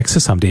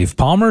Texas. I'm Dave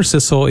Palmer.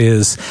 Sissel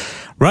is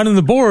running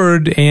the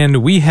board,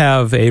 and we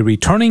have a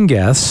returning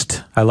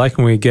guest. I like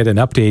when we get an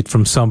update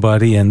from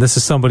somebody, and this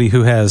is somebody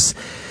who has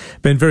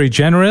been very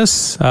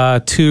generous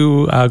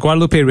to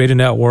Guadalupe Radio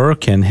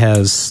Network and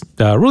has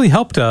really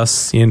helped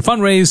us in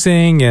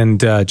fundraising,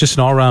 and just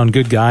an all-around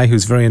good guy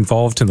who's very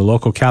involved in the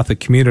local Catholic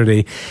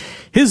community.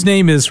 His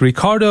name is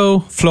Ricardo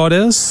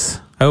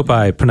Flores. I hope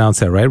I pronounced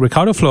that right.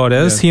 Ricardo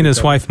Flores. Yes, he and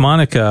his wife,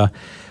 Monica,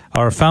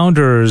 are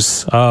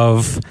founders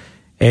of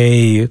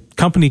a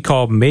company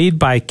called Made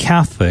by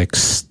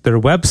Catholics. Their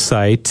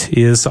website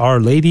is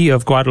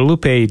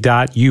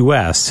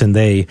ourladyofguadalupe.us, and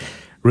they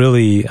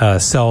really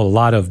sell a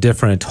lot of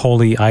different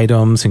holy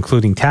items,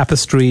 including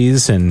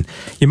tapestries. And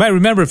you might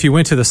remember if you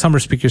went to the Summer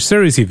Speaker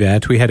Series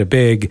event, we had a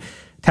big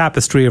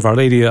tapestry of Our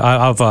Lady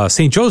of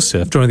St.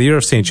 Joseph during the year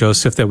of St.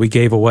 Joseph that we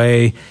gave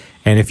away.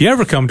 And if you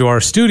ever come to our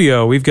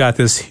studio, we've got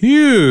this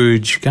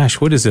huge,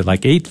 gosh, what is it,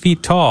 like 8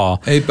 feet tall?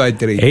 8 by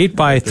 3. 8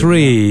 by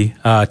 3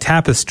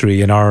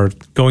 tapestry in our,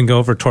 going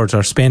over towards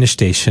our Spanish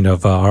station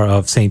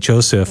of St.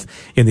 Joseph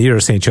in the year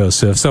of St.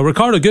 Joseph. So,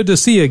 Ricardo, good to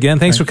see you again.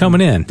 Thanks for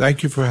coming in.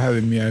 Thank you for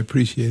having me. I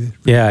appreciate it.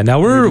 Yeah,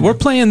 now we're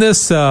playing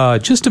this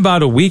just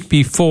about a week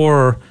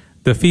before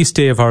the feast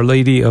day of Our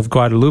Lady of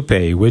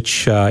Guadalupe,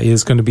 which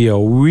is going to be a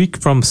week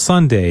from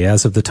Sunday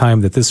as of the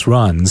time that this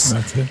runs.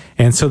 That's it.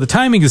 And so the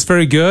timing is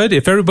very good.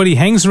 If everybody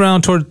hangs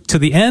around to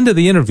the end of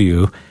the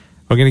interview,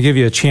 we're going to give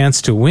you a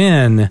chance to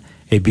win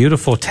a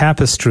beautiful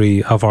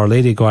tapestry of Our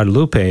Lady of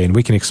Guadalupe, and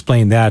we can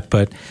explain that.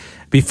 But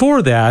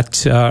before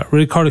that,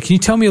 Ricardo, can you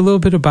tell me a little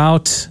bit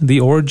about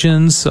the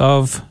origins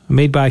of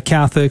Made by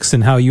Catholics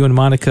and how you and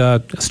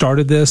Monica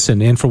started this,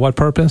 and for what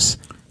purpose?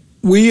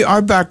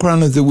 Our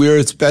background is that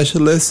we're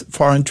specialists,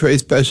 foreign trade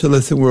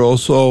specialists, and we're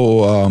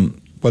also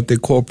what they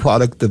call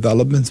product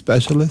development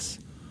specialists.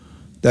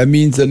 That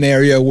means an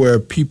area where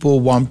people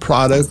want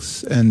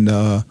products, and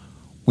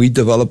we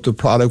develop the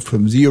product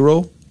from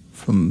zero,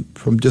 from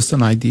just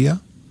an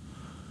idea.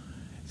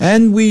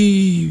 And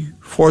we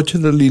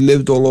fortunately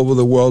lived all over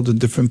the world in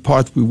different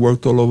parts. We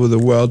worked all over the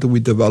world, and we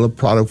developed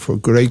product for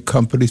great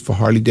companies, for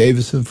Harley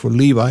Davidson, for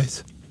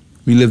Levi's.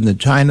 We lived in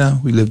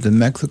China, we lived in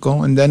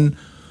Mexico, and then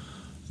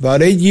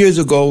about 8 years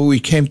ago, we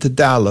came to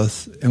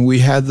Dallas, and we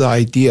had the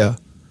idea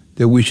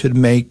that we should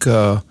make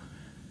a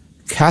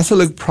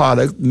Catholic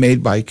product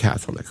made by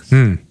Catholics.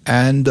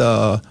 And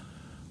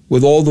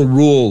with all the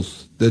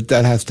rules that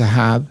has to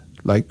have,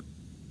 like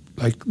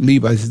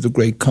Levi's is a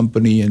great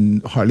company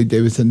and Harley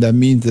Davidson, that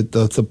means that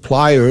the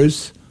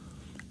suppliers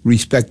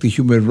respect the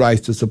human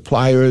rights, the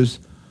suppliers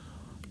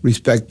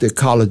respect the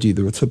ecology,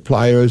 the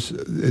suppliers,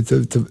 it's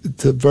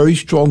a very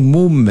strong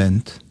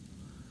movement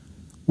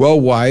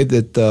worldwide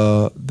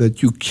that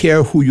you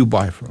care who you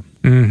buy from.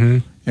 Mm-hmm.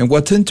 And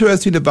what's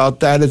interesting about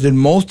that is that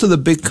most of the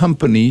big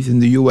companies in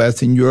the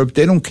U.S. and Europe,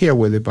 they don't care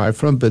where they buy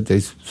from, but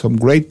there's some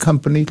great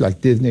companies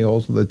like Disney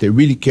also that they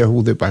really care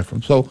who they buy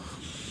from. So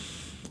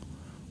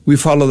we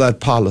follow that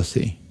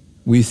policy.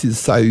 We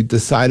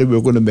decided we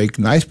were going to make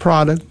a nice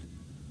product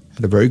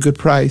at a very good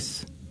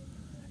price,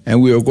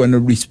 and we were going to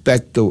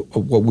respect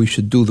what we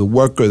should do, the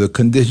worker, the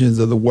conditions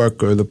of the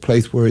worker, the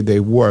place where they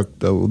work,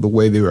 the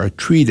way they are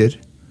treated.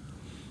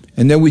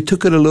 And then we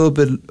took it a little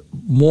bit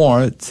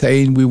more,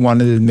 saying we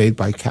wanted it made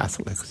by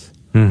Catholics,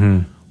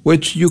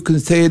 which you can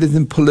say it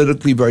isn't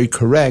politically very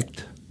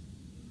correct,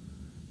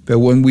 but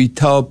when we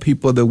tell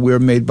people that we're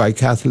made by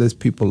Catholics,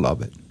 people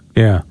love it.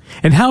 Yeah.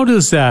 And how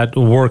does that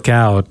work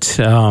out?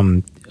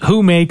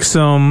 Who makes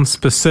them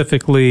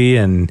specifically,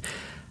 and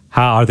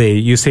how are they?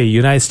 You say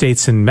United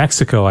States and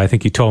Mexico, I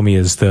think you told me,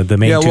 is the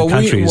main two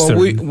countries.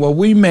 What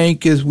we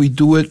make is we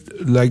do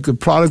it like the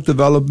product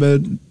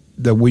development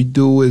that we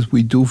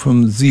do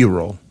from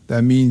zero.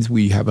 That means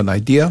we have an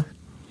idea,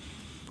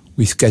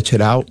 we sketch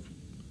it out,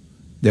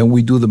 then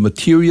we do the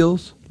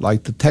materials,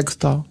 like the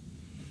textile,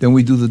 then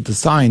we do the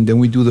design, then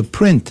we do the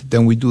print,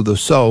 then we do the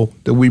sew,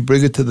 then we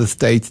bring it to the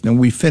States, then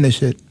we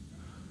finish it.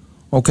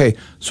 Okay,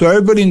 so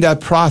everybody in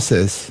that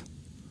process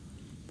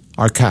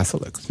are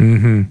Catholics.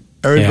 Mm-hmm.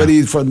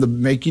 Everybody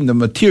from making the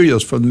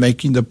materials, from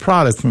making the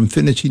product, from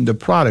finishing the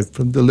product,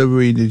 from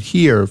delivering it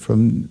here,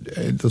 from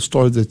the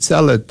stores that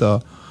sell it,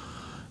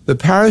 the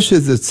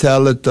parishes that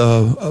sell it,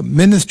 the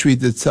ministries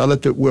that sell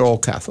it, we're all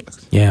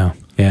Catholics. Yeah,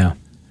 yeah.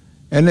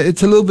 And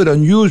it's a little bit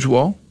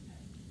unusual.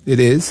 It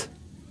is.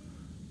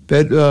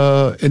 But,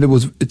 and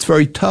it's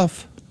very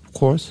tough, of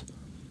course,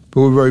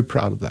 but we're very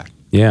proud of that.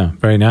 Yeah,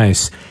 very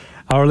nice.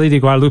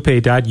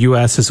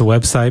 OurLadyGuadalupe.us is a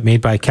website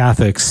made by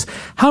Catholics.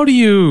 How do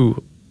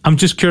you... I'm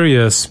just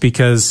curious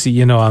because,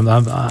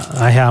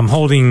 I'm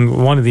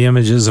holding one of the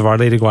images of Our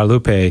Lady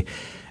Guadalupe.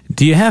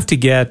 Do you have to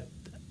get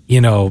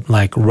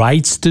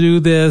rights to do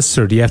this,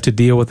 or do you have to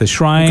deal with the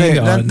shrine,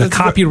 or the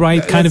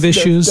copyright kind of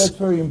issues? That's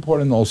very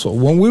important also.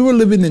 When we were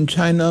living in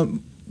China,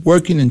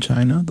 working in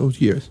China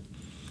those years,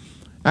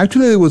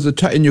 actually there was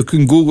and you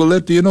can Google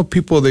it.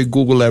 People, they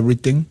Google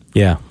everything.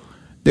 Yeah.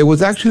 There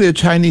was actually a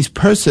Chinese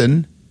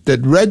person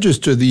that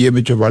registered the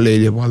image of Our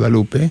Lady of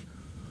Guadalupe,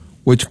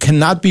 which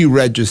cannot be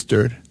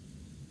registered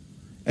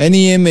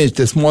Any image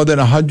that's more than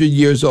 100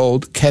 years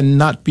old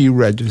cannot be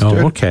registered.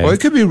 Oh, okay. Or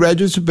it could be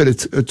registered, but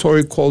it's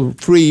already called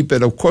free.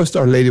 But of course,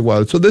 Our Lady of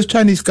Guadalupe. So this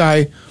Chinese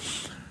guy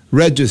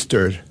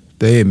registered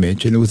the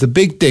image, and it was a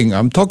big thing.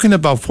 I'm talking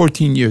about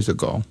 14 years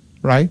ago,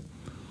 right?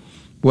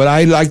 What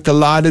I liked a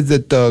lot is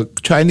that the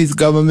Chinese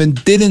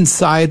government didn't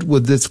side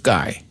with this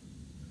guy.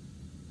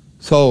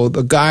 So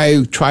the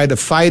guy tried to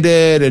fight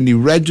it, and he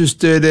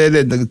registered it,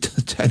 and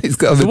the Chinese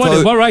government...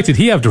 So what right did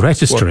he have to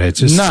register it?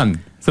 Just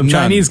none. Some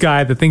Chinese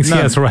guy that thinks he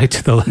has a right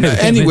to the image.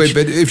 Anyway,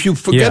 but if you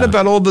forget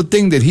about all the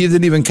thing that he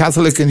isn't even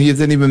Catholic, and he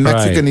isn't even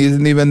Mexican, he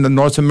isn't even the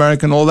North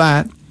American, all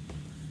that,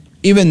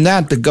 even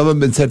that, the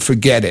government said,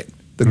 forget it.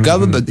 The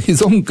government,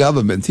 his own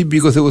government,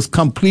 because it was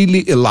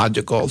completely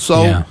illogical.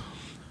 So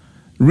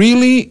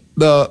really,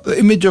 the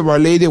image of Our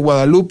Lady of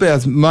Guadalupe,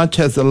 as much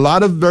as a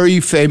lot of very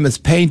famous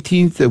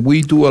paintings that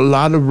we do, a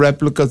lot of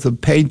replicas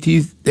of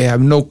paintings, they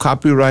have no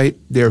copyright.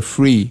 They're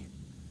free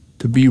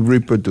to be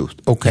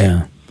reproduced. Okay.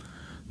 Yeah.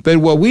 But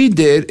what we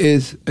did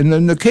is, and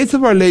in the case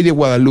of Our Lady of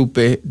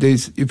Guadalupe,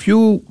 if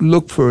you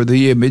look for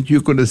the image,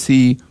 you're going to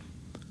see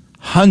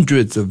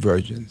hundreds of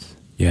virgins.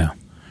 Yeah.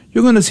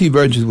 You're going to see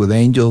virgins with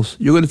angels.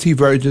 You're going to see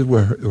virgins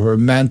where her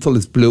mantle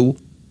is blue.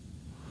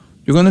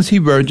 You're going to see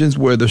virgins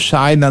where the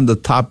shine on the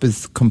top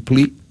is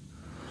complete.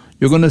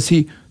 You're going to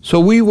see. So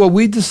what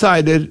we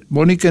decided,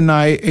 Monique and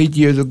I, 8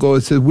 years ago,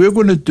 is that we're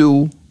going to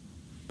do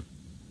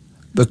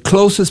the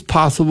closest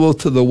possible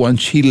to the one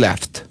she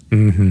left.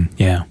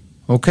 Yeah.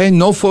 Okay?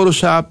 No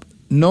Photoshop,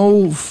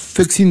 no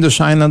fixing the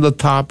shine on the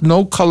top,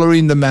 no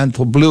coloring the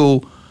mantle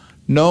blue,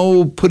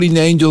 no putting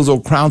angels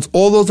or crowns.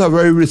 All those are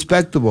very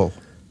respectable.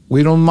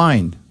 We don't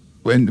mind.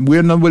 And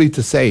we're nobody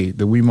to say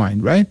that we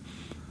mind, right?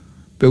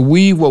 But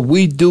what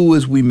we do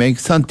is we make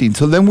something.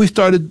 So then we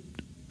started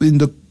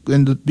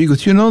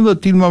because you know the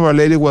Tilma of Our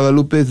Lady of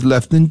Guadalupe is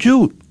left in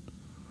jute.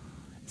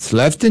 It's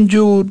left in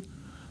jute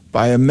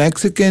by a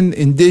Mexican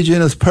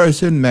indigenous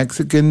person,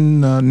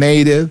 Mexican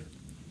native.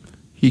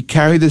 He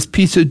carried this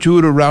piece of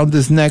jute around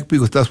his neck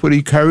because that's what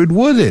he carried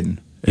wood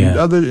in. And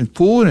other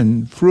food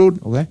and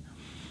fruit, okay?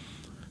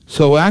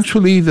 So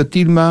actually the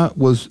Tilma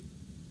was,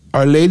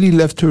 Our Lady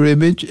left her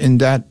image in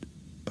that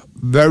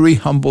very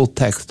humble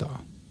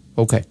textile.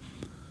 Okay.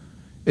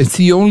 It's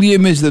the only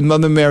image that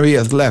Mother Mary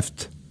has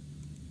left.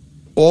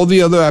 All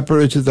the other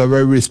apparitions are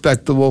very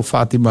respectable,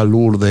 Fatima,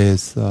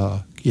 Lourdes,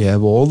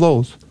 Kiev, all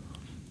those.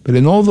 But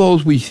in all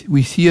those, we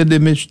see an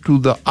image through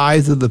the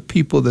eyes of the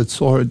people that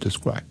saw her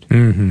described.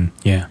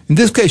 Yeah. In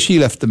this case, she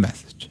left the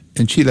message,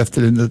 and she left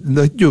it in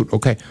the jute.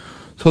 Okay.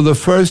 So the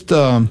first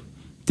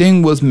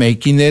thing was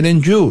making it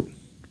in jute,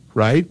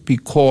 right?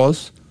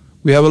 Because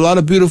we have a lot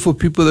of beautiful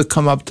people that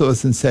come up to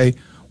us and say,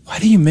 why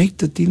do you make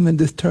the Tilma in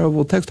this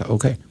terrible textile?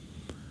 Okay.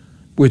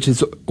 Which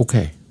is,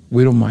 okay,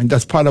 we don't mind.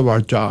 That's part of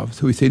our job.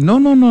 So we say, no,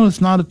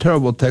 it's not a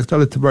terrible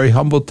textile. It's a very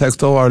humble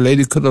textile. Our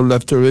Lady could have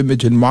left her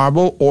image in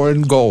marble or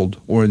in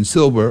gold or in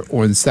silver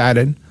or in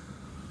satin.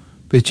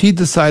 But she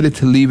decided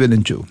to leave it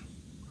in jute.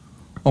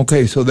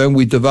 Okay, so then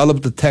we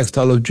developed the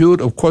textile of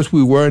jute. Of course,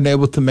 we weren't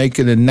able to make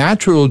it in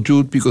natural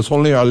jute because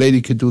only Our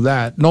Lady could do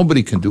that.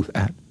 Nobody can do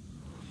that.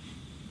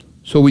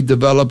 So we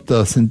developed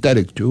the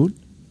synthetic jute.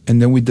 And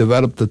then we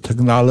developed the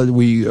technology.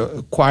 We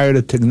acquired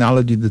a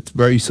technology that's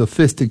very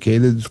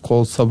sophisticated. It's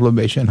called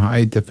sublimation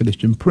high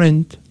definition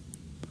print.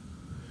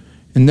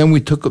 And then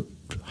we took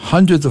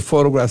hundreds of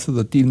photographs of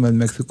the Tilma in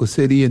Mexico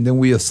City, and then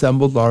we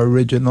assembled our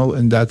original,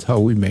 and that's how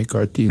we make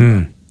our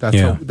Tilma.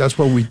 That's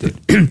what we did.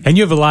 And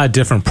you have a lot of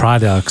different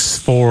products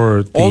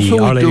for the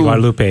Our Lady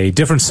Guadalupe.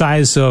 Different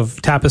size of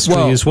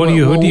tapestries. What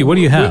do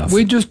you have?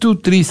 We just do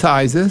 3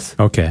 sizes.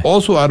 Okay.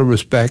 Also out of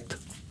respect.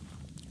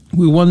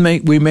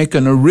 We make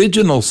an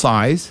original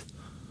size,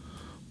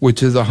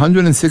 which is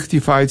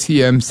 165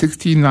 cm,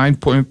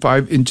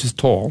 69.5 inches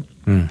tall.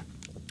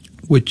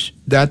 Which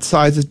that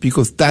size is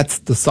because that's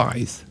the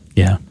size.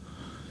 Yeah.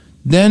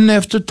 Then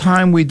after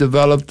time, we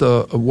developed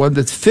a one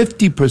that's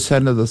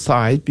 50% of the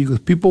size because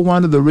people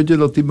wanted the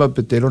original Tilma,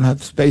 but they don't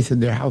have space in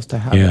their house to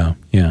have it.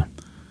 Yeah.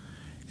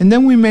 And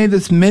then we made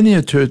this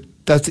miniature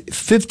that's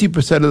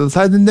 50% of the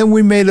size, and then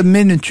we made a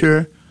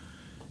miniature.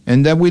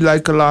 And that we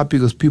like a lot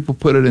because people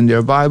put it in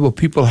their Bible.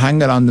 People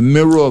hang it on the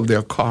mirror of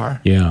their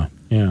car. Yeah.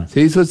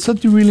 See, so it's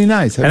something really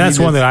nice. And that's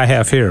one that I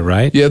have here,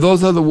 right? Yeah,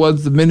 those are the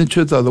ones, the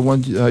miniatures are the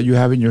ones you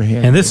have in your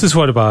hand. And this is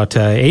what, about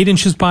 8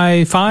 inches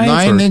by 5?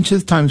 9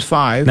 inches times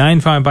 5. 9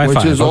 by 5.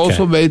 Which is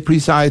also made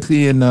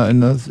precisely in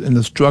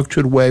a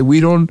structured way. We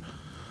don't,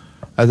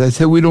 as I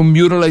said, we don't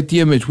mutilate the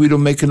image. We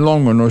don't make it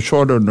longer, nor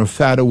shorter, nor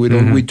fatter. We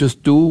don't. We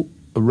just do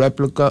a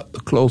replica,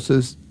 the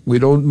closest. We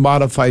don't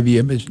modify the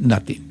image,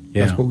 nothing.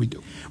 Yeah. That's what we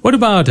do. What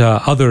about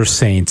other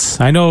saints?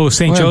 I know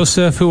St.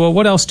 Joseph.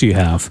 What else do you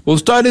have? Well,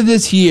 started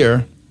this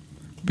year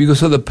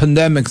because of the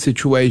pandemic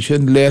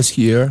situation last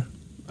year.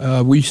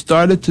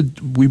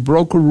 We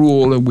broke a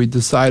rule and we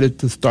decided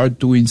to start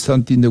doing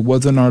something that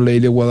wasn't Our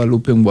Lady of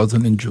Guadalupe and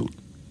wasn't in jute.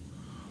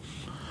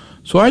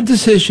 So our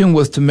decision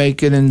was to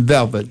make it in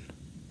velvet.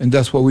 And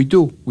that's what we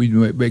do. We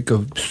make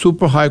a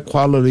super high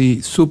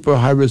quality, super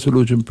high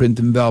resolution print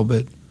in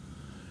velvet.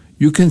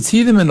 You can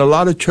see them in a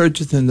lot of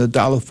churches in the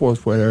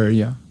Dallas-Fort Worth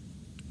area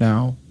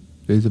now.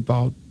 There's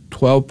about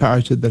 12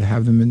 parishes that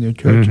have them in their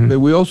church. Mm-hmm.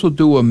 But we also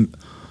do a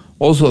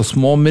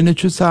small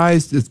miniature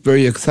size. It's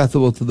very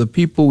accessible to the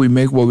people. We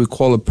make what we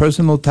call a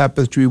personal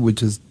tapestry,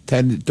 which is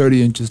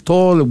 30 inches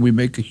tall, and we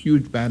make a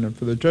huge banner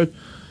for the church.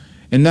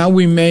 And now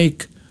we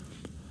make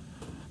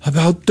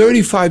about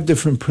 35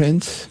 different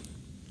prints.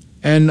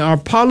 And our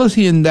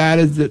policy in that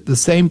is that the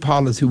same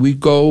policy. We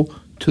go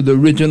to the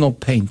original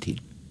painting.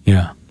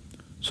 Yeah.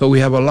 So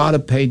we have a lot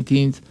of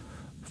paintings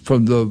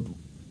from the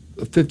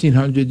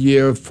 1500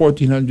 year,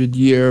 1400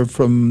 year,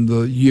 from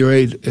the year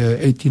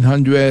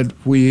 1800.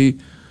 We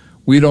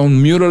don't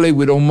mutilate,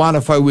 we don't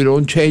modify, we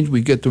don't change.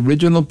 We get the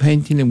original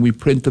painting and we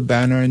print the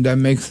banner, and that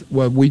makes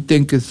what we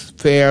think is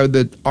fair,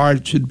 that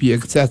art should be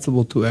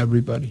accessible to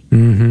everybody.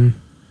 Mm-hmm.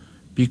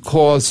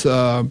 Because,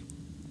 I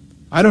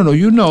don't know,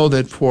 you know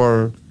that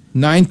for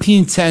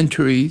 19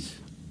 centuries,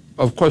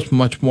 of course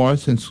much more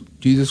since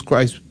Jesus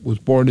Christ was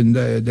born in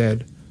the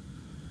dead,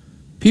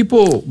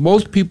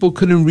 most people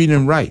couldn't read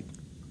and write.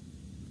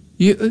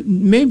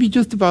 Maybe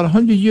just about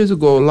 100 years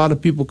ago, a lot of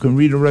people can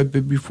read and write,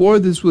 but before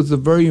this was a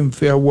very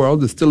unfair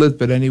world. It still is,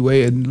 but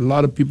anyway, and a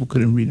lot of people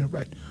couldn't read and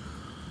write.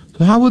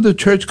 So how would the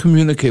church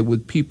communicate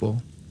with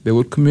people? They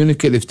would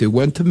communicate if they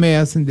went to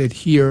Mass and they'd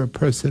hear a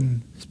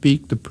person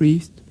speak, the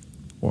priest,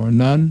 or a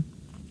nun,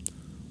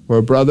 or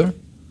a brother,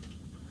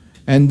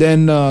 and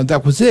then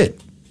that was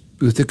it,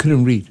 because they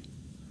couldn't read.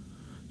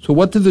 So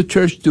what did the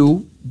church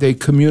do? They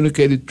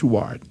communicated through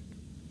art.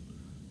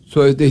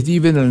 So there's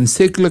even an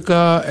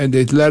encyclica, and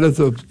there's letters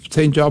of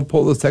St. John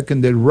Paul II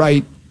that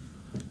write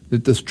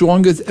that the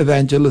strongest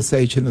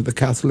evangelization of the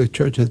Catholic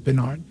Church has been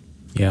art.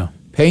 Yeah.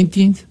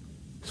 Paintings,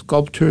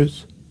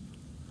 sculptures,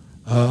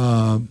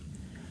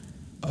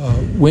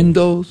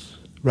 windows,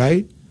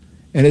 right?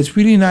 And it's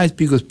really nice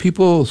because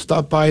people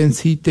stop by and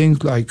see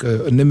things like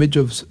an image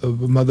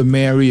of Mother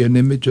Mary, an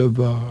image of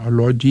our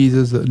Lord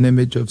Jesus, an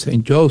image of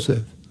St.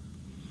 Joseph.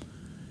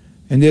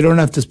 And they don't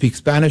have to speak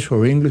Spanish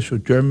or English or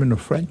German or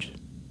French.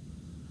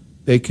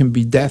 They can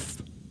be deaf.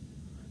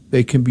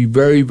 They can be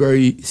very,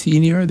 very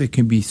senior. They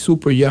can be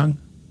super young.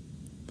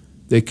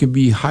 They can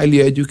be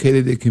highly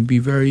educated. They can be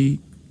very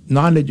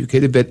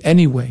non-educated. But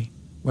anyway,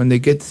 when they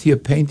get to see a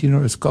painting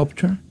or a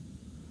sculpture,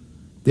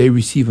 they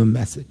receive a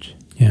message.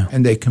 Yeah.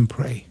 And they can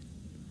pray.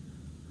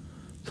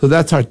 So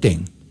that's our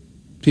thing.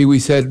 See, we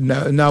said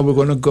now we're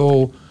going to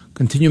go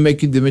continue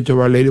making the image of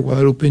Our Lady of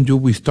Guadalupe in Jewel.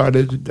 We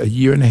started a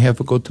year and a half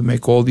ago to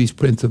make all these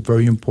prints of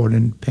very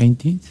important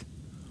paintings.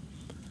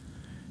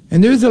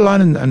 And there's a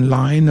lot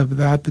online of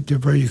that, but they're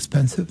very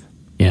expensive.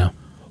 Yeah.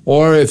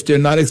 Or if they're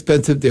not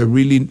expensive, they're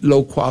really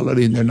low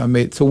quality and they're not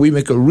made. So we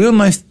make a real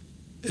nice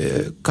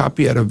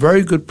copy at a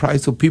very good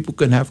price so people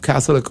can have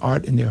Catholic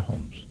art in their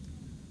homes.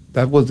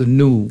 That was the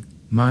new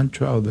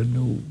mantra, our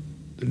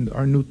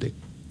new thing.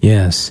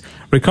 Yes.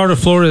 Ricardo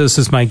Flores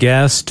is my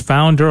guest,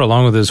 founder,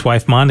 along with his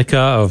wife Monica,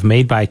 of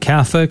Made by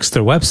Catholics.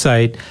 Their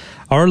website,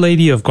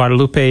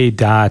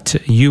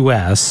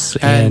 ourladyofguadalupe.us.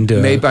 And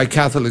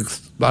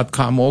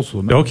madebycatholics.com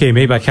also. No? Okay,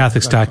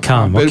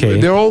 madebycatholics.com. Okay.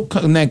 They're all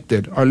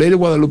connected. Our Lady of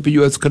Guadalupe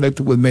US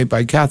connected with Made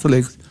by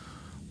Catholics.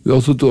 We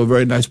also do a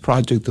very nice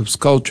project of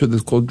sculpture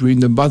that's called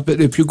Dream the Bus.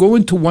 But if you go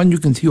into one, you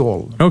can see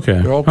all of them.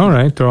 Okay. All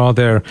right. They're all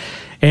there.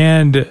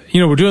 And,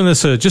 we're doing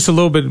this just a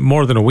little bit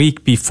more than a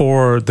week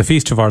before the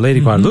Feast of Our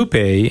Lady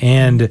Guadalupe.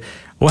 And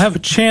we'll have a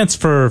chance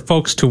for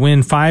folks to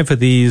win 5 of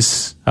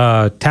these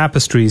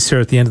tapestries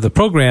here at the end of the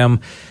program.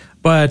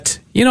 But,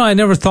 I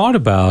never thought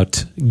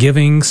about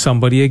giving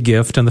somebody a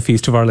gift on the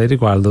Feast of Our Lady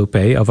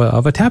Guadalupe of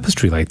a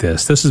tapestry like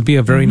this. This would be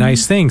a very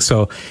nice thing.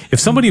 So if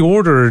somebody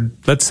ordered,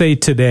 let's say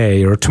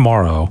today or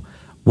tomorrow,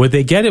 would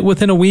they get it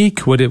within a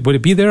week? Would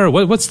it be there?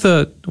 What's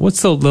the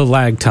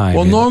lag time?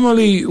 Well,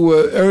 normally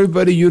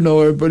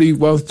everybody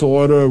wants to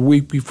order a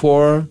week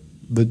before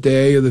the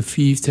day of the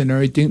feast and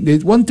everything.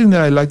 There's one thing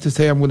that I like to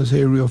say. I'm going to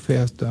say it real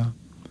fast.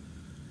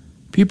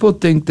 People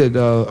think that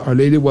Our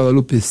Lady of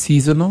Guadalupe is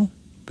seasonal.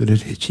 But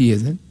she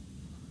isn't.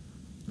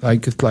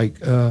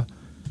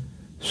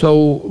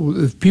 So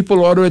if people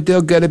order it,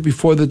 they'll get it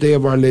before the day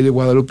of Our Lady of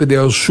Guadalupe.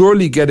 They'll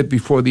surely get it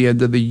before the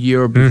end of the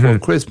year or before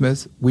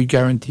Christmas. We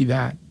guarantee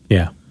that.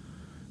 Yeah.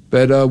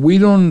 But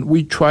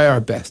we try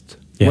our best.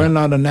 Yeah. We're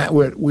not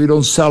we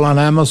don't sell on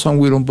Amazon.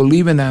 We don't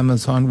believe in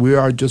Amazon. We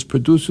are just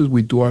producers.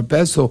 We do our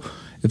best. So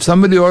if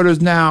somebody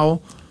orders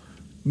now,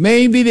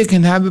 maybe they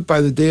can have it by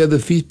the day of the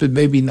feast, but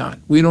maybe not.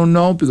 We don't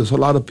know because a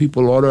lot of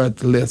people order at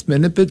the last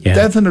minute, but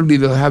definitely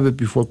they'll have it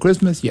before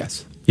Christmas,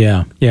 yes.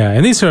 Yeah.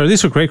 And these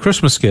are great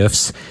Christmas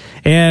gifts.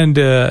 And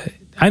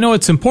I know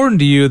it's important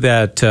to you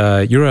that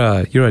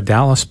you're a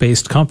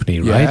Dallas-based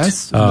company, right?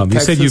 Yes. You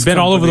said you've been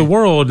all over the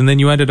world, and then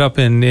you ended up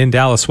in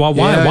Dallas.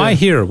 Why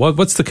here?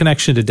 What's the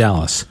connection to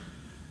Dallas?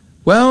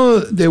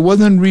 Well, there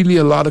wasn't really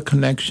a lot of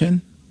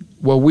connection.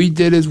 What we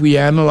did is we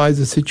analyzed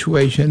the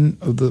situation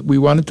we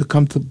wanted to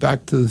come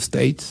back to the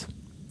States.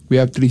 We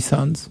have 3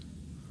 sons.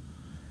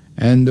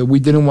 And we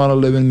didn't want to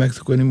live in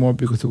Mexico anymore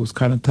because it was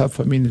kind of tough.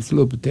 I mean, it's a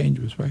little bit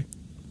dangerous, right?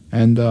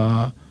 And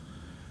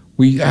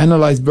We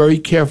analyzed very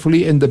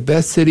carefully, and the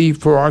best city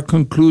for our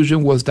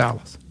conclusion was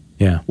Dallas.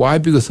 Yeah. Why?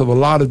 Because of a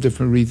lot of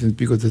different reasons.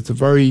 Because it's a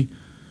very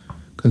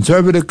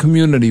conservative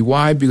community.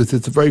 Why? Because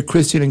it's a very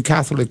Christian and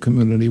Catholic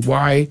community.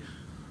 Why?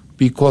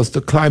 Because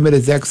the climate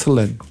is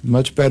excellent,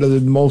 much better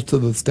than most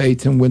of the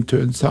states in winter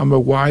and summer.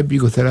 Why?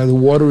 Because it has a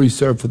water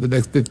reserve for the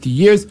next 50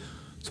 years.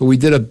 So we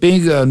did a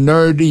big,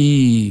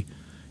 nerdy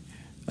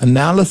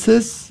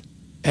analysis,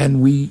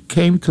 and we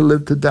came to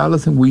live to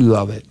Dallas, and we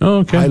love it. Oh,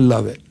 okay. I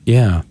love it.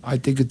 Yeah. I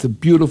think it's a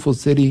beautiful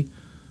city.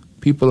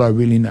 People are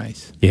really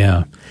nice.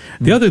 Yeah.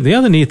 The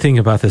other neat thing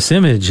about this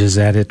image is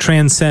that it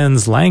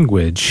transcends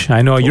language.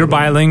 I know you're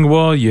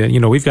bilingual. You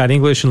know, we've got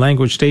English and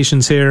language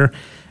stations here.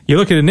 You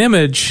look at an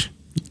image,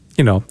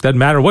 you know, doesn't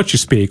matter what you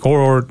speak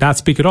or not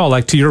speak at all.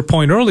 Like to your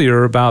point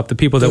earlier about the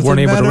people that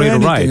weren't able to read or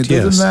write. It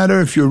doesn't matter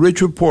if you're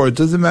rich or poor. It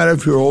doesn't matter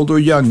if you're old or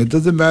young. It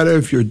doesn't matter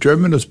if you're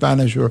German or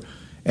Spanish or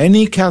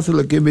any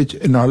Catholic image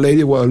in Our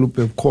Lady of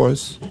Guadalupe, of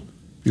course,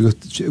 because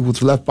it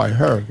was left by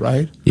her,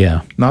 right?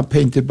 Yeah. Not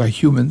painted by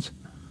humans.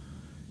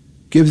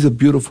 Gives a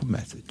beautiful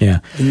message.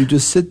 Yeah. And you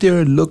just sit there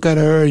and look at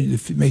her, and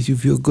it makes you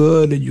feel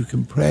good, and you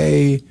can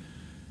pray.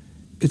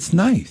 It's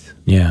nice.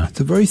 Yeah.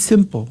 It's a very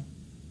simple,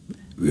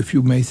 if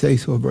you may say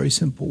so, a very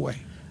simple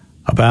way.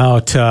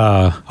 About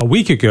a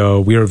week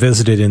ago, we were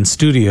visited in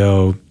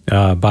studio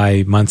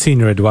by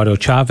Monsignor Eduardo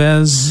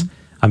Chavez. Mm-hmm.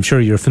 I'm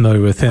sure you're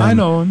familiar with him. I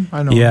know him.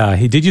 Yeah.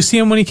 Did you see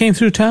him when he came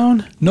through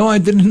town? No, I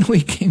didn't know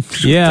he came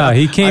through town. Yeah,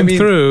 he came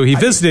through. He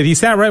visited. He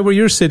sat right where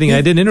you're sitting.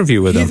 I did an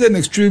interview with him. He's an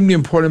extremely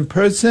important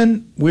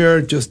person. We're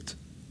just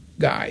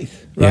guys,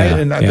 right? Yeah,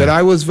 and But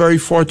I was very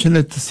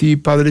fortunate to see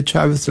Padre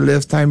Chavez the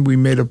last time we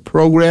made a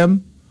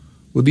program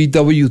with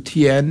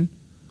EWTN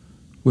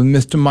with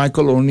Mr.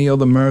 Michael O'Neill,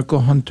 the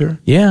Miracle Hunter.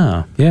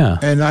 Yeah, yeah.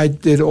 And I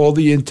did all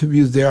the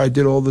interviews there. I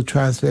did all the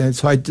translations.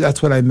 So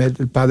that's when I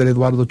met Padre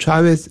Eduardo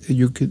Chavez.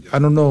 You could, I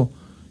don't know,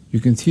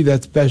 you can see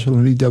that special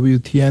on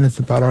EWTN. It's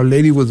about Our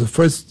Lady. It was the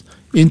first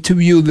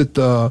interview that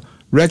the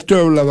rector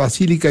of La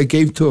Basilica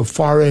gave to a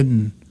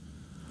foreign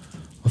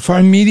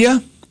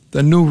media,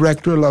 the new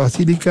rector of La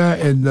Basilica,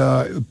 and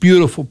a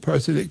beautiful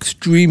person,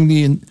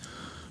 extremely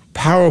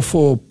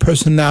powerful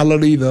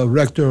personality, the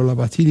rector of La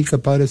Basilica,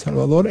 Padre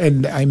Salvador,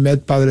 and I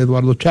met Padre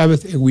Eduardo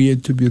Chavez, and we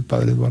interviewed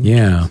Padre Eduardo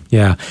Chavez.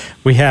 Yeah.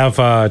 We have,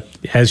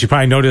 as you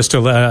probably noticed,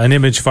 an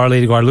image of Our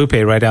Lady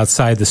Guadalupe right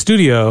outside the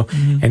studio,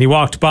 and he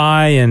walked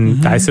by,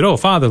 and I said, "Oh,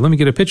 Father, let me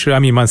get a picture.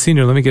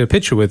 Monsignor, let me get a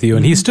picture with you."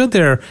 And he stood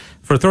there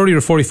for 30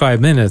 or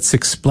 45 minutes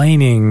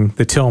explaining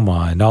the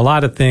tilma and a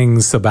lot of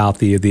things about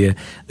the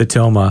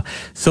tilma.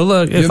 So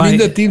look, the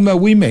tilma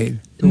we made?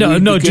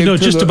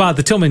 Just about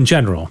the tilma in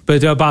general,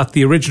 but about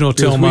the original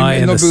tilma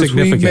and the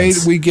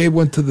significance. We gave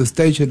one to the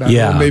station. I don't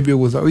know, maybe it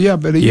was,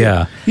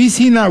 he's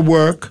seen our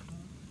work,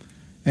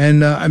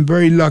 and I'm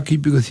very lucky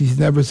because he's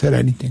never said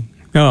anything.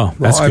 Oh,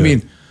 that's good. I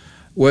mean,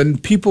 when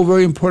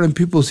very important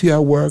people see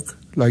our work,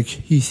 like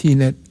he's seen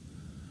it,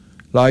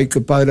 like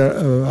Padre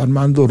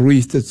Armando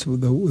Ruiz, that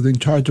was in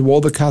charge of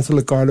all the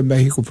Catholic art in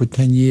Mexico for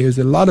 10 years,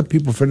 a lot of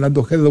people, Fernando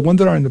Ojeda, the ones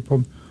that are in the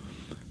program,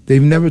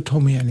 they've never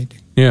told me anything.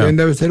 Yeah. They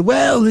never said,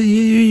 well,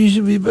 you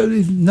should be, but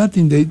it's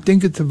nothing. They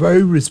think it's a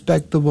very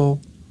respectable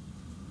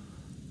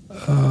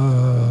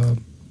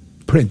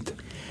print.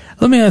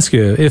 Let me ask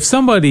you, if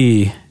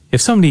somebody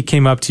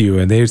came up to you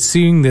and they're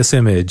seeing this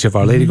image of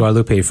Our Lady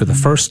Guadalupe for the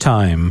first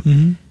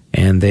time,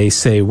 and they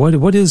say,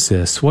 what is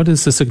this? What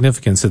is the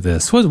significance of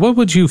this? What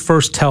would you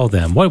first tell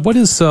them? What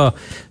is so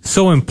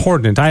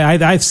important?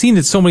 I've seen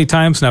it so many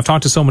times, and I've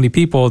talked to so many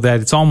people that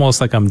it's almost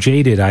like I'm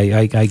jaded.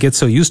 I get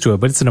so used to it,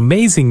 but it's an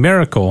amazing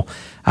miracle.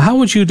 How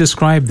would you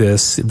describe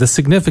this, the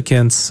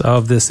significance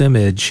of this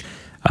image,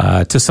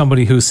 to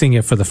somebody who's seeing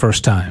it for the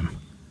first time?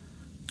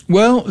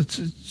 Well,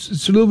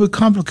 it's a little bit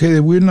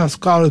complicated. We're not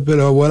scholars,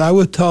 but what I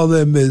would tell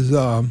them is,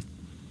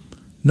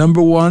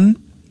 number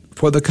one,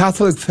 for the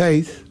Catholic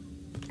faith,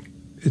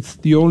 it's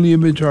the only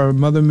image our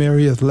Mother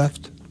Mary has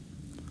left.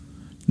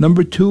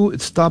 Number two,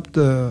 it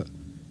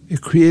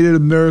created a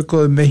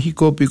miracle in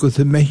Mexico, because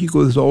in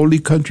Mexico is the only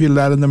country in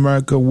Latin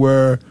America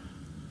where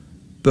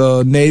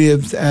the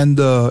natives and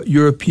the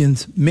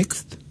Europeans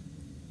mixed,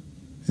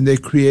 and they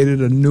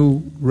created a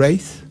new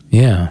race.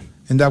 Yeah.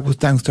 And that was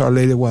thanks to Our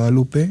Lady of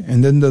Guadalupe.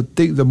 And then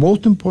the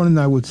most important,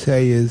 I would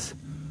say, is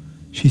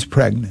she's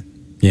pregnant.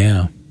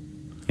 Yeah.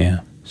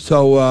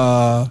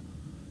 So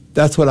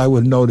that's what I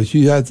would notice.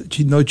 She has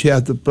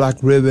the black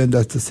ribbon.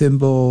 That's the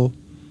symbol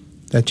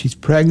that she's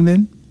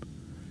pregnant.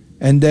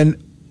 And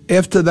then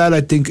after that,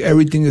 I think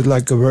everything is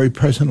like a very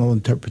personal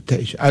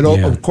interpretation.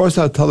 Of course,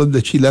 I'll tell them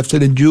that she left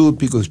it in Jude,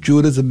 because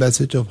Jude is a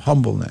message of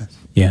humbleness.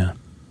 Yeah.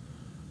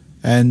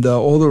 And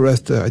all the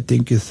rest, I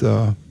think, is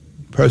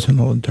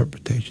personal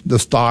interpretation. The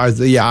stars,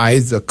 the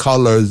eyes, the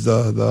colors,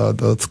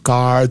 the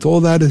scars, all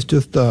that is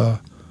just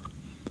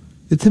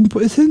it's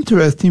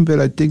interesting, but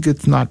I think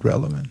it's not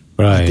relevant.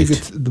 Right. I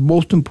think the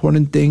most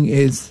important thing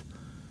is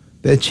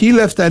that she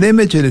left that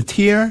image, and it's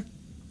here.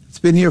 It's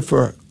been here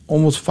for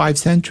almost 5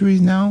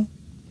 centuries now.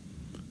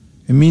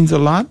 It means a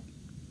lot.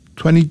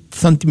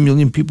 20-something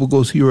million people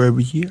go see her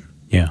every year.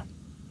 Yeah.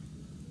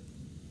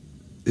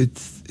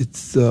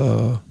 those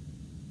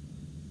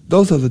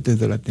are the things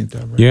that I think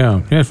that are very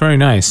Yeah, very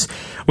nice.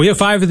 We have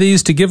 5 of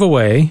these to give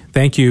away.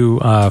 Thank you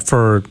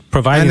for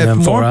providing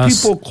them for us. And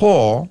if more people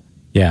call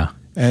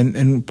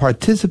and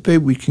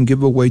participate, we can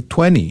give away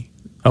 20.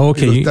 Oh,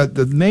 okay.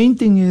 The main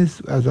thing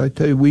is, as I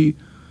tell you, we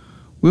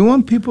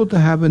want people to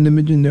have an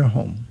image in their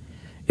home.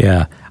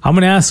 Yeah. I'm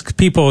going to ask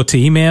people to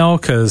email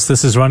because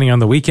this is running on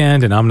the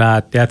weekend and I'm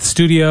not at the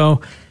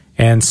studio.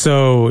 And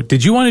so,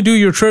 did you want to do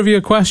your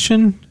trivia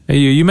question?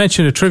 You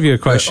mentioned a trivia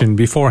question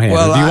beforehand.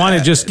 Well, do you want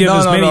to just give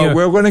as many? No,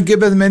 we're going to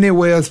give as many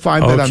away as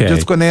fine, but I'm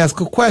just going to ask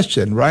a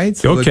question, right?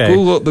 So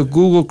the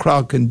Google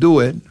crowd can do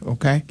it,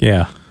 okay?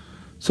 Yeah.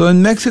 So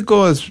in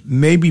Mexico, as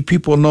maybe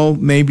people know,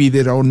 maybe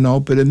they don't know,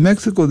 but in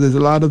Mexico, there's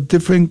a lot of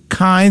different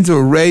kinds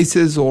or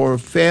races or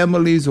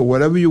families or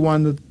whatever you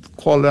want to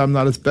call it. I'm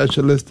not a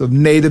specialist of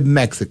Native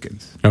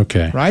Mexicans.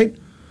 Okay. Right?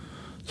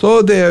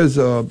 So there's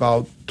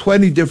about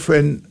 20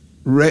 different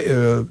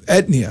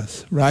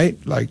etnias, right?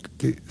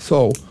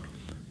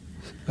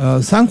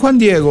 San Juan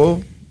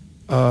Diego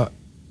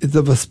is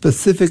of a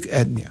specific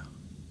etnia.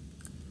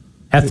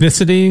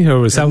 Ethnicity,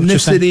 or is that what you're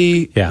saying?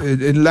 Ethnicity. Yeah.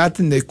 In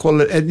Latin, they call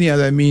it etnia.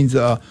 That means,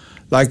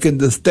 like in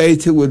the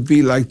States, it would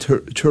be like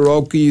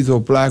Cherokees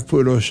or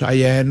Blackfoot or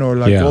Cheyenne or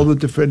all the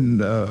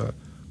different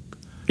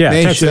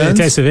nations.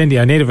 Taste of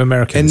India, Native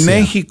Americans. In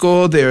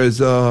Mexico, there's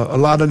a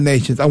lot of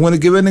nations. I want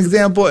to give an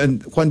example,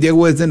 and Juan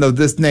Diego isn't of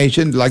this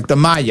nation, like the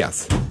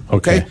Mayas.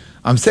 Okay?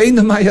 I'm saying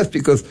the Mayas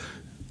because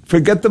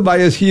forget the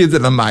Mayas, he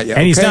isn't a Maya.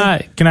 And he's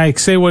not, can I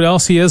say what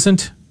else he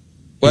isn't?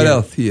 What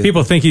else he is?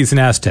 People think he's an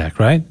Aztec,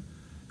 right?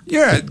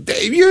 Yeah,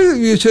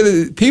 you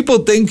should. People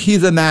think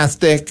he's an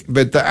Aztec,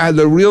 but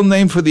the real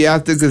name for the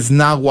Aztec is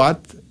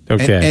Nahuatl.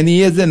 Okay. And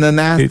he isn't an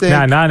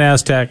Aztec. Not an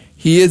Aztec.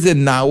 He is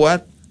in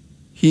Nahuatl.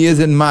 He is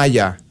in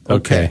Maya.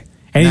 Okay.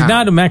 And he's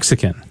not a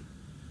Mexican.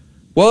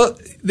 Well,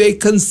 they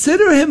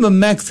consider him a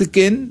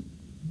Mexican,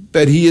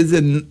 but he's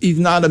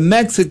not a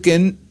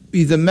Mexican.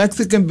 He's a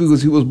Mexican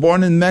because he was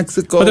born in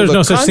Mexico. But there's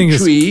no such thing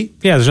as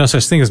there's no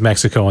such thing as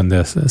Mexico in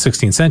the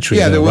 16th century.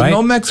 Yeah, there was right?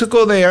 no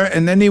Mexico there.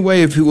 And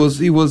anyway, if he was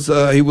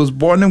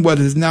born in what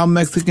is now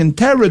Mexican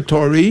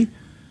territory,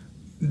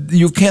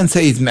 you can't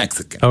say he's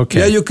Mexican.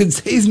 Okay. Yeah, you can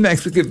say he's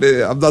Mexican, but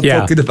I'm not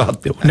talking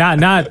about that. We're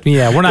not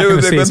going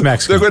to say he's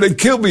Mexican. They're going to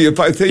kill me if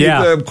I say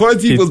of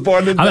course he was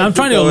born in Mexico. I'm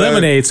trying to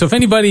eliminate. So if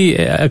anybody,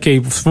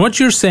 from what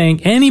you're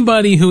saying,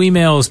 anybody who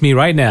emails me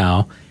right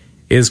now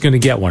is going to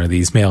get one of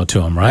these mailed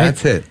to him, right?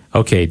 That's it.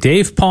 Okay,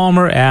 Dave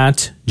Palmer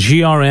at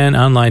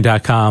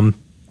grnonline.com.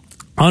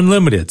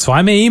 Unlimited. So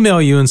I may email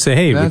you and say,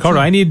 hey, Ricardo,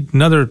 I need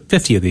another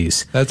 50 of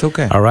these. That's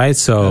okay. All right.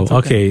 So,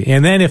 okay.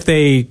 And then if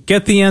they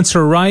get the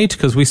answer right,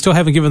 because we still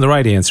haven't given the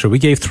right answer, we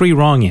gave 3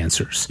 wrong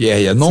answers.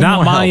 Yeah. No, it's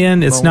not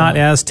Mayan. Help. It's not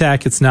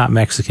Aztec. It's not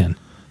Mexican.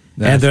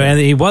 And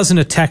he wasn't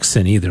a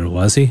Texan either,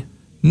 was he?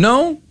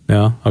 No.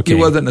 Okay. He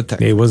wasn't a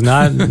Texan. He was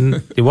not.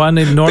 He wasn't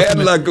in North. Bad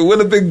luck. It would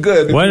have been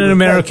good. Wasn't an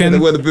American. It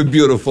would have been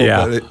beautiful.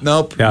 Yeah. But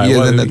nope. He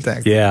isn't a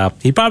Texan. Yeah.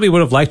 He probably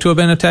would have liked to have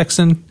been a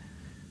Texan.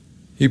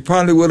 He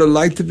probably would have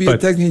liked to be a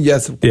Texan,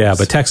 yes, of course. Yeah,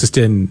 but Texas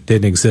didn't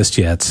exist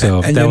yet,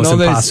 so that was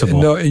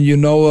impossible.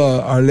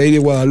 Our Lady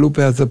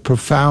Guadalupe has a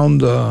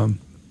profound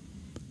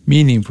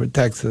meaning for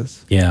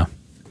Texas. Yeah.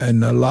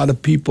 And a lot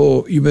of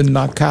people, even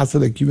not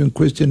Catholic, even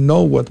Christian,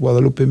 know what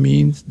Guadalupe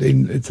means.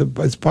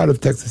 It's part of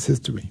Texas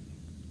history.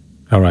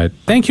 All right.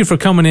 Thank you for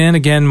coming in.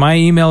 Again, my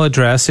email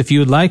address, if you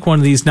would like one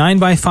of these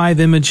 9x5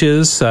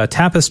 images,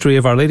 tapestry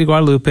of Our Lady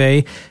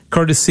Guadalupe,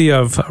 courtesy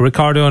of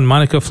Ricardo and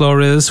Monica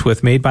Flores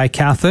with Made by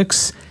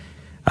Catholics,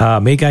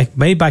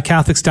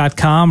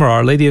 madebycatholics.com or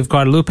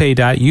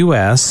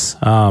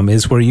ourladyofguadalupe.us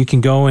is where you can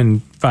go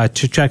and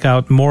to check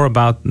out more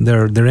about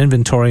their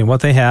inventory and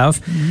what they have.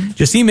 Mm-hmm.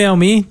 Just email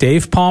me,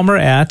 Dave Palmer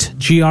at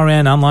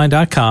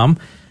grnonline.com.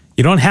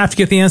 You don't have to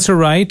get the answer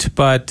right,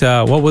 but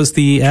what was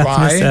the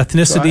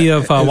ethnicity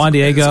of Juan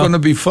Diego? It's going to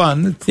be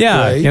fun. It's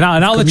great. And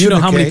I'll let you know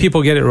how many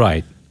people get it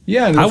right.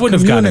 Yeah, I wouldn't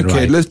have gotten it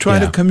right. Let's try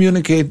to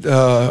communicate.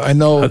 I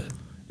know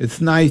it's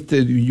nice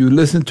that you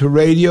listen to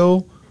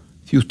radio.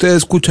 Si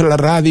usted escucha la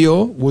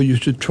radio, well, you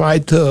should try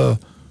to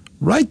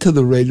write to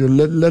the radio.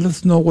 Let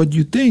us know what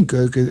you think.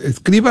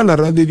 Escriba a la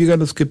radio y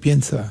díganos qué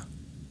piensa.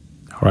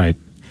 All right.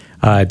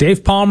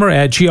 Dave Palmer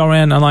at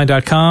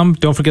grnonline.com.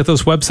 Don't forget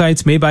those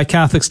websites,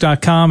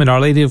 madebycatholics.com and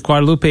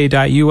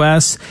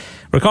ourladyofguadalupe.us.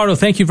 Ricardo,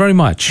 thank you very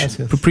much. Yes.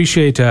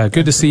 Appreciate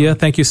good to see you.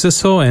 Thank you,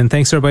 Sissel, and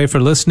thanks everybody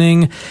for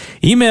listening.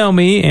 Email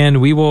me,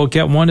 and we will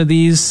get one of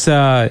these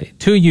to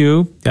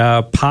you,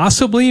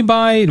 possibly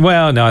by,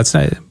 well, no, it's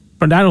not.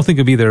 I don't think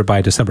it'll be there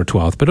by December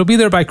 12th, but it'll be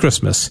there by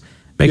Christmas.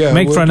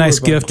 Make for a nice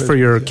gift for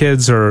your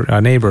kids or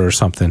a neighbor or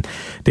something.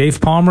 Dave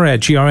Palmer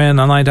at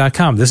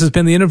grnonline.com. This has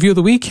been the interview of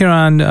the week here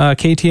on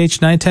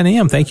KTH 910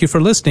 AM. Thank you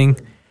for listening,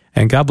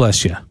 and God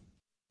bless you.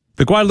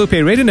 The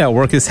Guadalupe Radio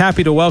Network is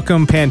happy to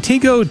welcome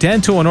Pantego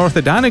Dental and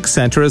Orthodontic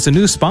Center as a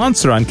new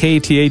sponsor on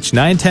KATH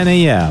 910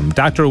 AM.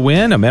 Dr.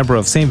 Wynn, a member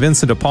of St.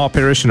 Vincent de Paul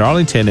Parish in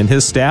Arlington, and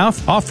his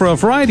staff offer a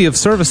variety of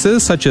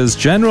services such as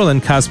general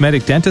and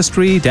cosmetic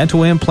dentistry,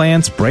 dental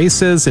implants,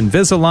 braces,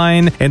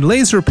 Invisalign, and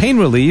laser pain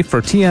relief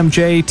for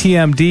TMJ,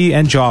 TMD,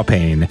 and jaw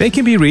pain. They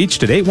can be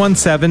reached at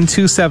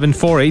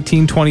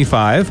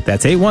 817-274-1825.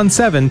 That's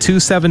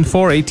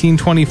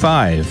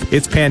 817-274-1825.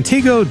 It's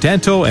Pantego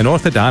Dental and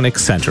Orthodontic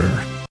Center.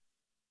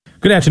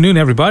 Good afternoon,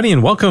 everybody,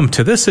 and welcome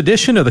to this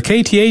edition of the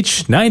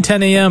KATH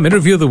 910 AM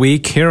Interview of the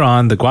Week here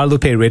on the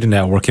Guadalupe Radio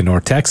Network in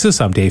North Texas.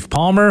 I'm Dave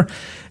Palmer,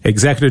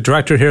 Executive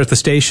Director here at the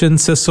station.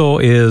 Sissel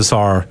is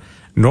our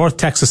North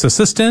Texas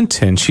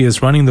assistant, and she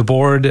is running the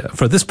board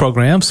for this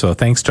program, so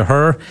thanks to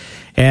her.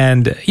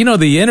 And, you know,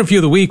 the Interview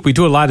of the Week, we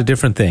do a lot of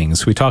different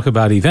things. We talk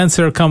about events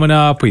that are coming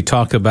up. We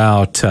talk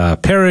about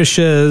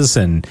parishes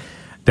and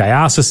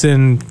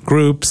diocesan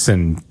groups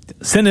and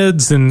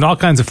synods and all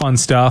kinds of fun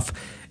stuff.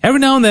 Every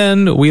now and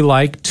then, we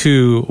like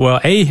to,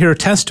 hear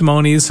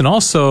testimonies, and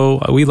also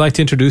we like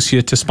to introduce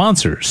you to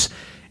sponsors.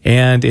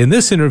 And in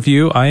this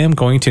interview, I am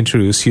going to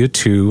introduce you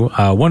to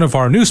one of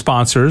our new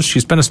sponsors.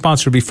 She's been a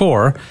sponsor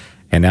before,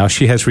 and now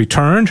she has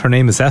returned. Her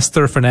name is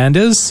Esther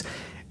Fernandez,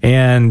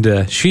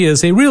 and she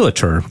is a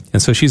realtor.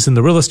 And so she's in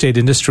the real estate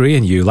industry,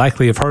 and you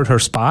likely have heard her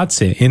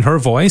spots in her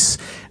voice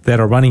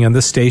that are running on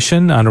this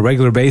station on a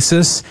regular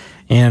basis.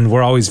 And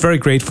we're always very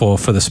grateful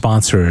for the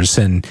sponsors.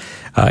 And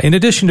in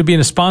addition to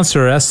being a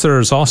sponsor, Esther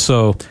is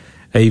also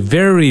a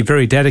very,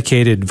 very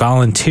dedicated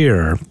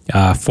volunteer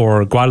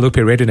for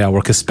Guadalupe Radio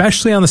Network,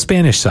 especially on the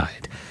Spanish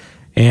side.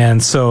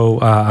 And so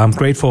I'm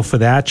grateful for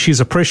that. She's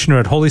a parishioner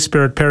at Holy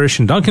Spirit Parish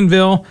in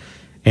Duncanville.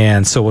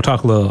 And so we'll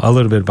talk a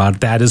little bit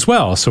about that as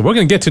well. So we're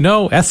going to get to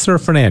know Esther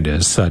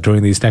Fernandez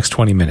during these next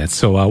 20 minutes.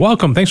 So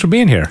welcome. Thanks for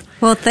being here.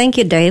 Well, thank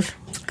you, Dave.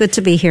 Good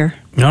to be here.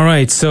 All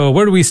right. So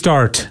where do we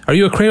start? Are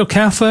you a cradle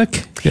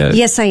Catholic?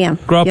 Yes, I am.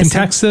 Grow up in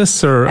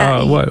Texas, or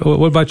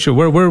what about you?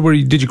 Where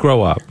did you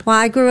grow up? Well,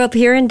 I grew up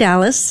here in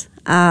Dallas.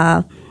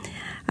 I've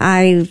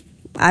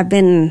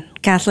been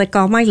Catholic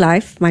all my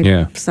life.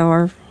 So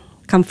I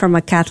come from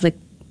a Catholic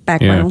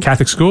background. Yeah.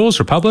 Catholic schools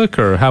or public,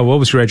 or what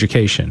was your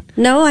education?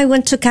 No, I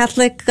went to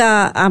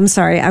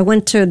I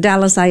went to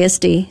Dallas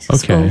ISD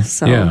school.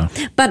 So.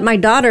 But my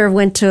daughter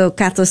went to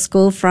Catholic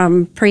school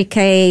from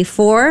pre-K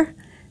 4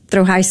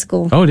 through high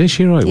school. Oh, did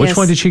she really? Yes. Which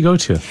one did she go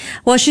to?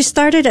 Well, she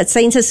started at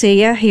St.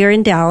 Cecilia here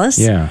in Dallas.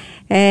 Yeah.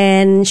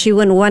 And she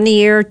went 1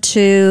 year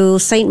to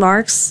St.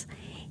 Mark's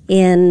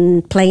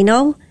in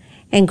Plano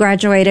and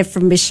graduated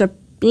from Bishop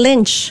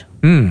Lynch.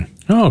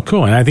 Oh,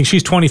 cool. And I think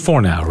she's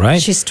 24 now,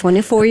 right? She's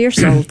 24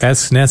 years old.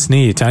 That's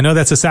neat. I know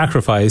that's a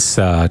sacrifice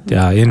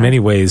in many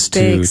ways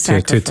to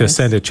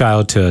send a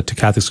child to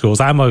Catholic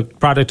schools. I'm a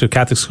product of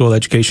Catholic school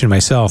education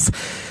myself.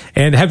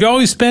 And have you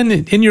always been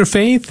in your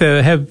faith?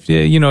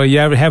 You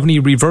ever have any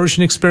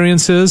reversion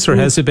experiences, or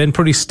has it been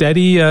pretty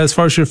steady as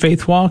far as your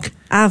faith walk?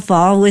 I've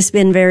always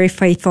been very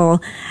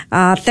faithful.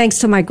 Thanks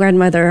to my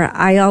grandmother,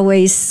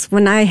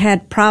 when I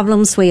had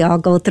problems, we all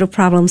go through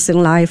problems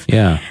in life.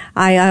 Yeah.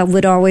 I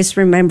would always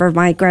remember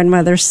my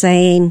grandmother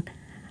saying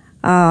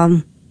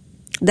that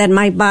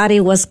my body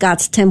was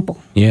God's temple.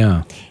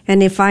 Yeah.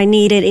 And if I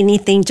needed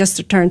anything, just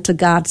to turn to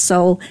God.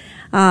 So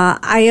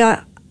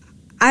I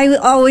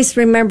always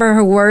remember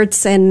her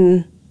words,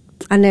 and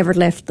I never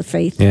left the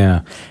faith.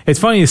 Yeah. It's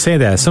funny you say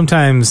that.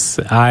 Sometimes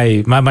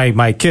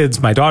my kids,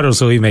 my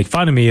daughters will even make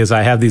fun of me as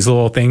I have these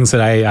little things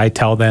that I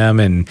tell them.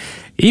 And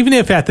even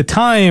if at the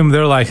time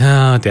they're like,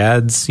 oh,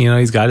 Dad's,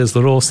 he's got his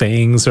little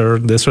sayings or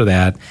this or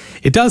that,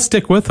 it does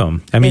stick with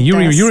them. I mean,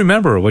 you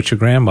remember what your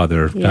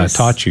grandmother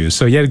taught you.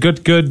 So you had a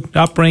good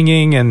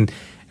upbringing, and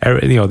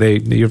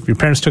your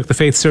parents took the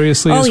faith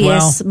seriously as well? Oh,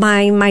 yes.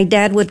 My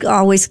dad would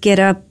always get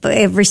up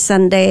every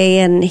Sunday,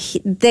 and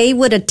they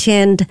would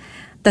attend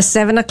the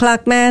 7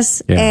 o'clock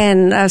Mass. Yeah.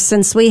 And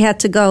since we had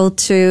to go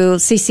to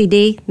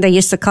CCD, they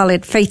used to call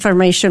it Faith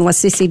Formation, was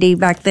CCD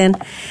back then.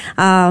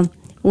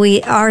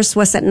 Ours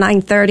was at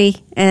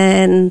 9:30,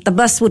 and the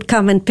bus would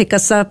come and pick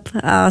us up.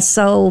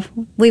 So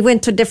we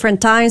went to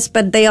different times,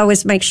 but they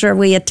always make sure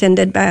we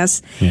attended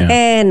Mass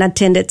and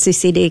attended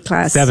CCD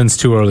class. 7's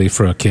too early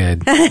for a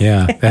kid.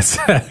 Yeah,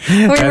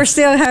 we were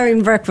still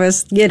having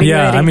breakfast, getting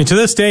ready. I mean, to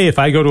this day, if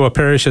I go to a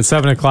parish at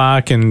 7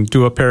 o'clock and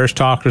do a parish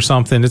talk or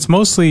something, it's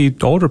mostly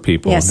older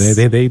people. Yes.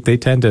 They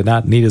tend to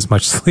not need as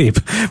much sleep,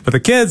 but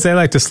the kids, they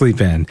like to sleep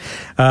in.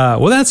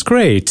 Well, that's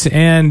great.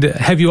 And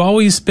have you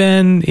always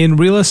been in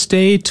real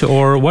estate,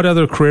 or what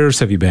other careers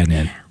have you been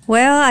in?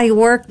 Well,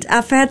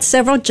 I've had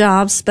several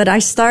jobs, but I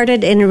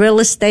started in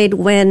real estate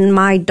when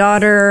my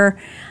daughter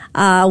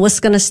was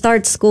going to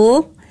start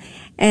school.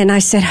 And I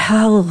said,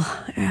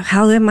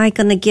 how am I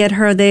going to get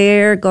her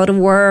there, go to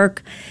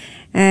work,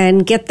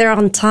 and get there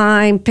on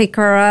time, pick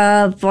her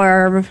up?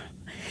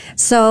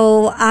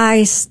 So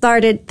I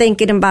started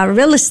thinking about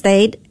real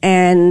estate,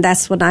 and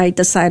that's when I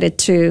decided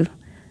to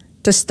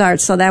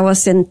start. So that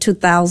was in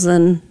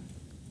 2000.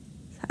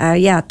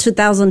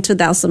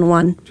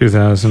 2001.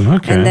 2000,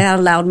 okay. And that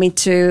allowed me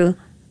to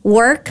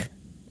work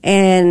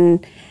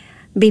and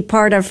be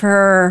part of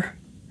her.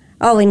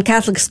 Oh, in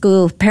Catholic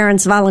school,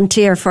 parents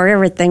volunteer for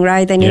everything,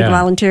 right? They need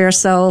volunteers,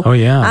 so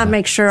I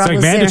make sure it's I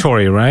was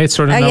mandatory, there. right?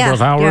 Certain number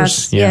of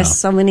hours. Yes,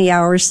 so many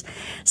hours.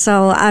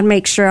 So I'd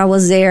make sure I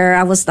was there.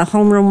 I was the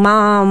homeroom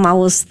mom. I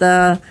was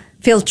the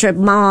field trip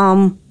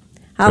mom.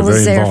 I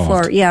was there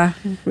involved. real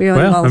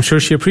well, involved. I'm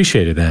sure she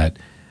appreciated that.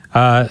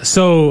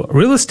 So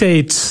real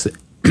estate,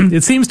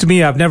 it seems to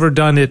me, I've never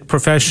done it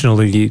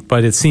professionally,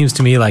 but it seems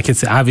to me like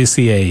it's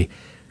obviously a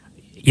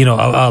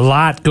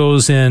lot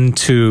goes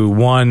into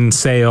one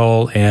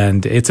sale,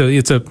 and it's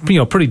a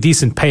pretty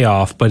decent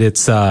payoff, but it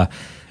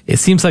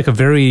seems like a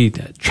very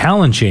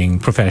challenging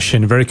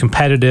profession, very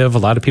competitive. A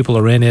lot of people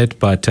are in it,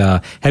 but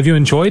have you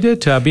enjoyed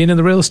it, being in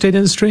the real estate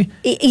industry?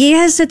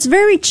 Yes, it's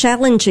very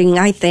challenging,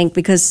 I think,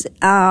 because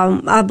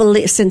I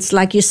believe, since,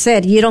 like you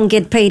said, you don't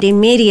get paid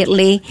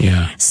immediately,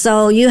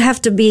 so you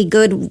have to be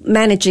good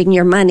managing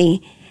your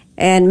money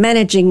and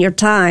managing your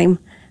time.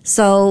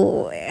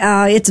 So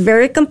it's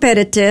very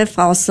competitive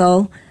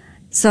also.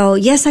 So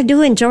yes, I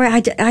do enjoy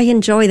I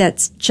enjoy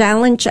that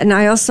challenge, and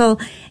I also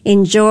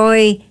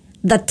enjoy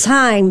the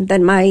time, that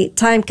my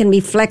time can be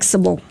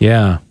flexible.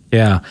 Yeah.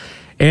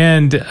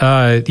 And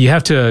you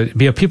have to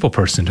be a people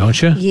person, don't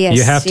you? Yes.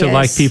 You have to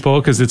like people,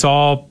 because it's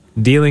all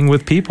dealing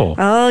with people.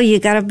 Oh, you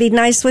got to be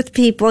nice with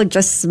people.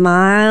 Just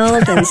smile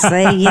and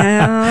say,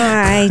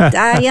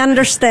 I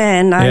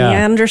understand.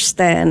 I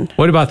understand.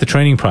 What about the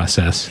training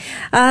process?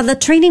 The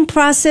training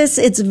process,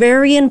 it's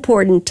very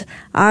important.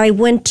 I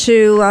went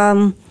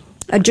to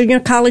a junior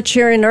college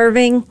here in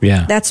Irving.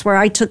 Yeah. That's where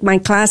I took my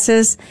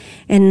classes.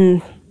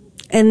 And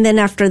then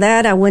after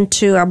that, I went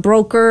to a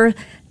broker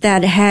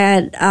that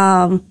had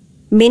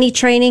mini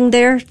training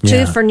there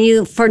too for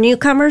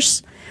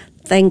newcomers.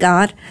 Thank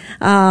God.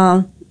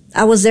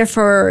 I was there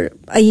for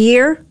a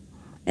year,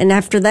 and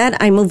after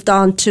that, I moved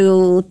on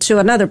to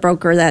another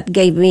broker that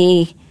gave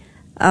me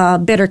a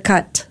better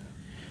cut.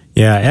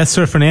 Yeah,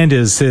 Esther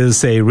Fernandez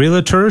is a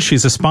realtor.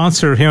 She's a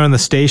sponsor here on the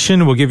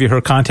station. We'll give you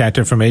her contact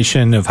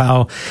information of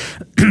how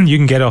you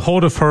can get a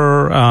hold of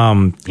her.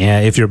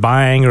 If you're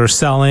buying or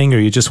selling, or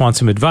you just want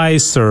some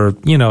advice, or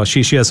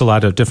she has a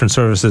lot of different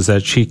services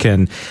that she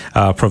can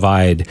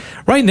provide.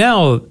 Right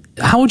now,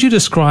 how would you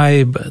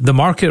describe the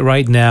market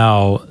right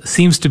now?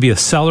 Seems to be a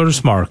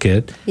seller's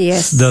market.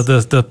 Yes.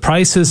 The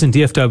prices in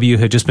DFW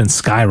have just been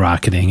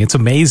skyrocketing. It's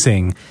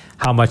amazing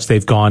how much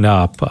they've gone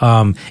up.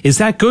 Is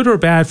that good or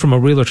bad from a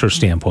realtor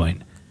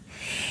standpoint?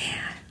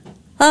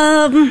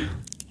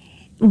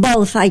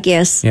 Both, I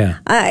guess. Yeah.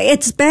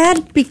 It's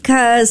bad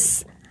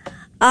because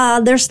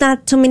there's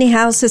not too many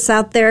houses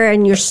out there,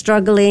 and you're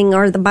struggling,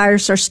 or the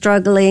buyers are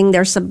struggling.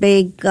 There's a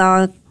big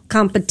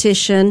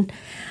competition.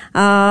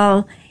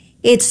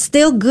 It's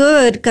still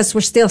good because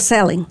we're still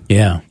selling.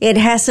 Yeah. It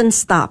hasn't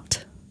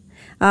stopped.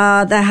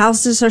 The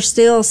houses are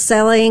still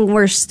selling.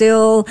 We're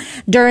still,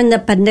 during the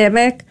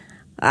pandemic,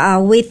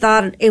 we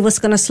thought it was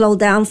going to slow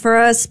down for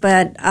us,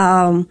 but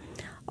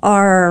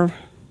our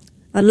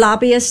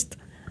lobbyist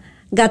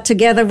got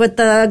together with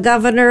the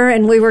governor,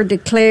 and we were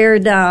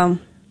declared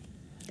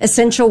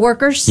essential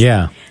workers.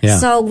 Yeah.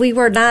 So we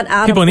were not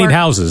out People of work. need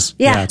houses.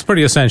 Yeah, it's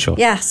pretty essential.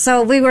 Yeah,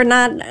 so we were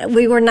not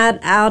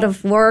out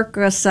of work,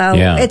 so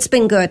it's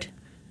been good.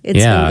 It's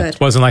been good.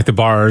 It wasn't like the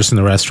bars and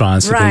the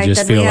restaurants that they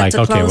just feel like,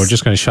 okay, we're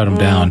just going to shut them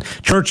down.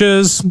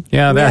 Churches,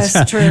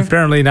 that's true.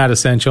 Apparently not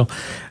essential.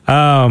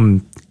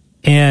 And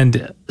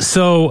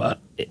so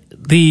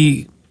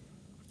the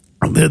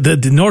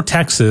North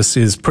Texas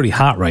is pretty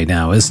hot right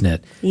now, isn't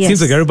it? Yes.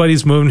 Seems like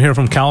everybody's moving here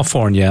from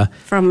California.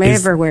 From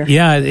everywhere.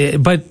 Yeah,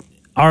 but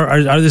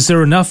is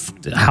there enough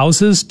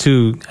houses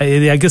to?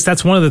 I guess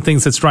that's one of the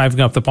things that's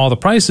driving up all the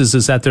prices,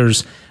 is that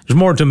there's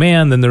more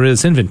demand than there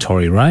is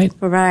inventory, right?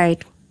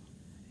 Right.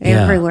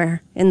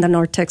 Everywhere in the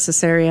North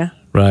Texas area.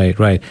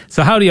 Right.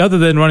 So how do you, other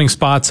than running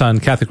spots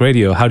on Catholic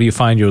Radio, how do you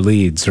find your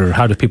leads, or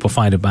how do people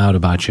find out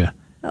about you?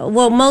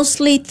 Well,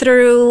 mostly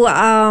through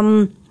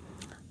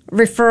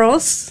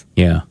referrals.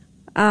 Yeah.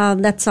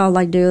 That's all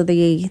I do.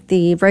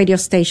 The radio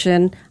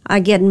station, I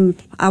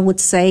would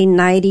say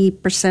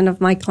 90%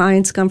 of my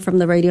clients come from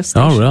the radio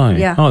station. Oh,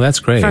 really? Yeah. Oh, that's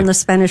great. From the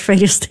Spanish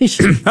radio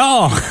station.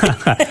 Well,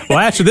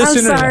 after this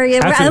I'm sorry,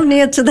 I'm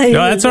new to the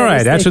No, that's all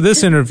right. After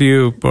this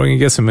interview, we're going to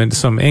get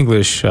some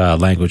English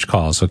language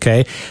calls,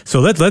 okay? So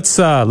let's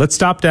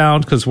stop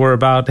down, because we're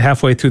about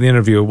halfway through the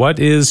interview. What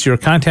is your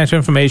contact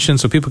information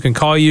so people can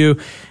call you,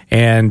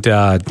 and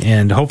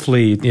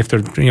hopefully if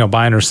they're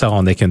buying or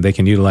selling, they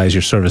can utilize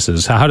your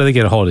services? How do they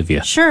get a hold of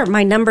you? Sure.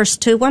 My number's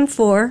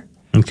 214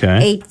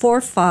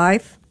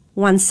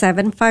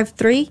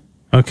 845-1753.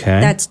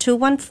 Okay. That's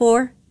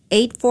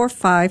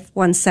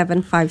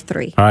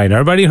 214-845-1753. All right.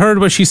 Everybody heard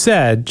what she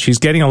said. She's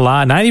getting a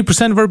lot.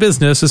 90% of her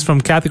business is from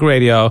Catholic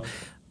Radio.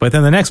 But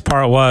then the next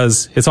part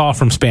was, it's all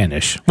from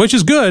Spanish, which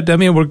is good. I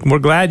mean, we're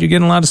glad you're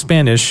getting a lot of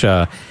Spanish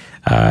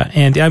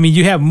And I mean,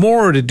 you have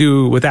more to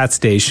do with that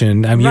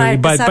station. I mean,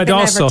 Right, 'cause I've but been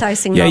also,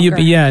 advertising yeah,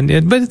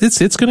 longer. but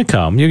it's going to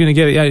come. You're going to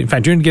get, in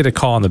fact, you're going to get a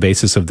call on the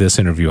basis of this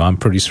interview. I'm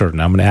pretty certain.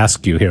 I'm going to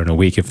ask you here in a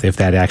week if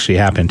that actually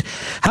happened.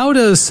 How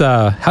does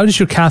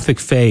your Catholic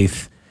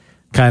faith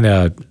kind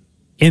of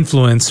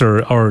influence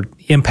or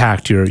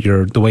impact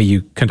the way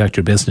you conduct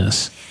your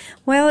business?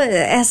 Well,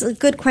 as a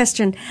good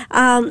question.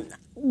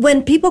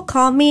 When people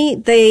call me,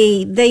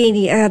 they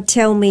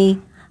tell me,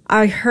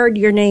 I heard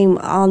your name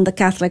on the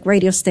Catholic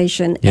radio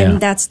station, Yeah.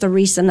 and that's the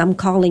reason I'm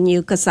calling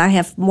you, because I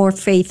have more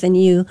faith in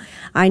you.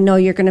 I know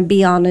you're going to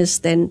be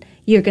honest, and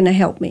you're going to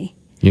help me.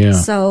 Yeah.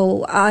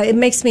 So it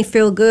makes me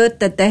feel good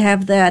that they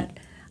have that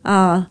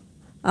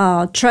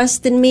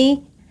trust in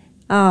me,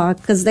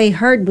 because they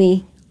heard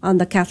me on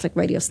the Catholic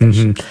radio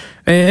station.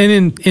 Mm-hmm.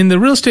 And in the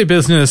real estate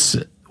business,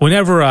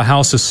 whenever a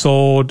house is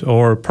sold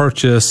or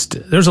purchased,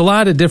 there's a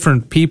lot of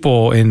different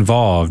people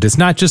involved. It's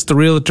not just the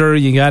realtor.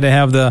 You got to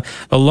have the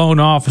loan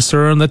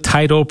officer and the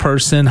title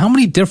person. How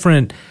many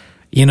different,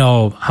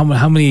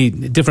 how many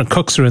different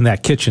cooks are in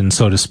that kitchen,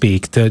 so to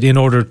speak, in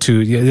order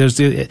to,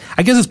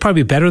 I guess it's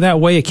probably better that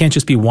way. It can't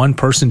just be one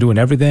person doing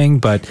everything,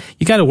 but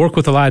you got to work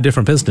with a lot of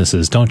different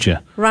businesses, don't you?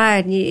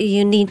 Right.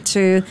 You need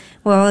to,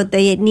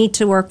 they need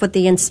to work with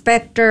the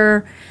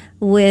inspector,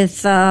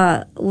 with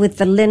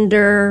the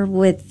lender,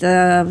 with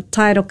the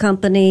title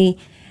company.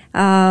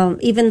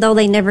 Even though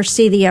they never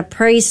see the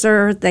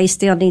appraiser, they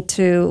still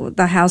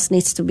the house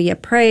needs to be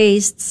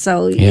appraised.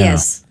 So,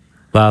 yes.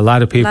 A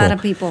lot of people. A lot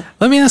of people.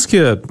 Let me ask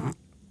you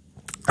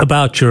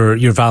about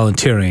your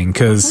volunteering,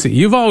 because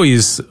you've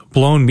always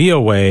blown me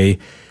away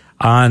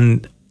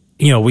on,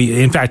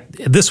 in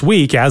fact, this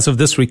week, as of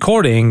this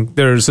recording,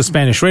 there's a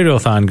Spanish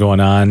Radiothon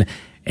going on,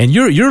 and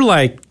you're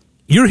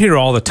here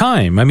all the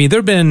time. I mean,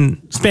 there've been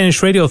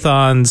Spanish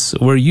Radiothons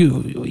where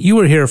you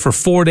were here for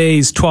 4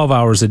 days, 12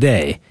 hours a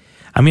day.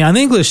 I mean, on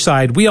the English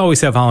side, we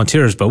always have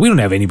volunteers, but we don't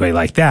have anybody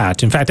like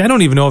that. In fact, I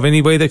don't even know of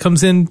anybody that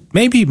comes in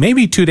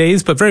maybe 2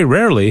 days, but very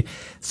rarely.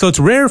 So it's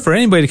rare for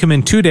anybody to come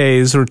in 2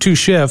 days or 2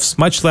 shifts,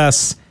 much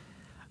less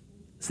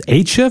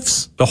 8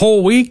 shifts the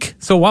whole week.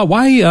 So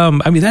why?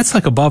 I mean, that's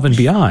like above and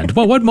beyond.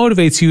 Well, what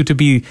motivates you to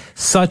be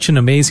such an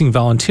amazing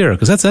volunteer?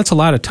 Because that's a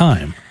lot of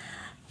time.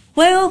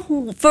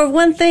 Well, for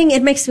one thing,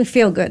 it makes me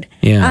feel good.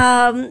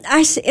 Yeah.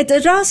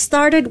 It all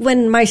started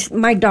when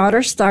my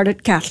daughter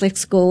started Catholic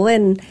school,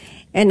 and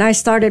I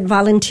started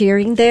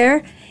volunteering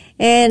there.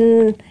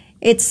 And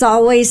there's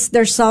always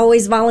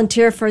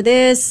volunteer for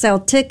this, sell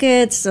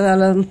tickets,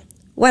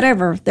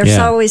 whatever. There's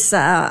always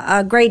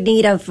a great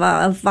need of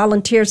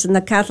volunteers in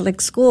the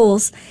Catholic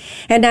schools.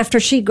 And after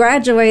she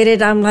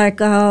graduated, I'm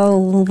like,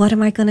 oh, what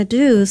am I going to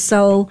do?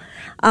 So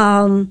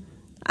I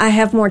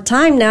have more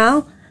time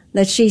now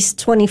that she's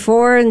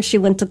 24 and she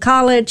went to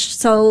college.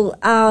 So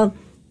I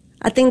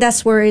think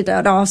that's where it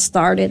all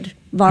started.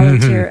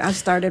 I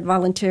started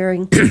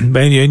volunteering.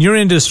 But in your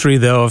industry,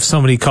 though, if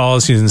somebody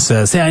calls you and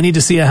says, "Hey, I need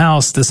to see a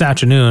house this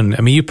afternoon,"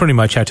 I mean, you pretty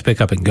much have to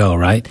pick up and go,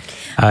 right?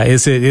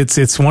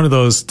 It's one of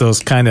those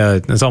kind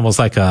of, it's almost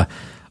like a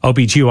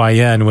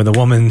OBGYN when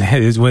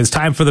when it's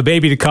time for the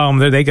baby to come,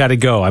 they got to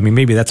go. I mean,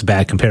 maybe that's a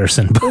bad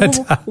comparison, but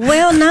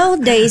well,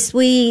 nowadays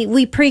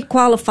we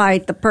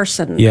pre-qualified the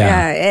person,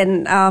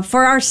 and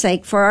for our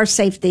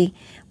safety,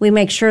 we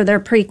make sure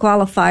they're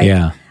pre-qualified.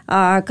 Yeah.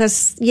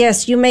 Because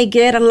yes, you may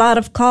get a lot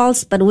of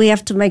calls, but we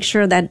have to make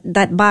sure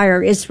that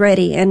buyer is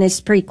ready and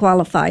is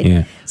pre-qualified.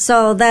 Yeah.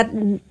 So that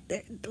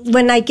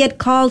when I get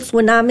calls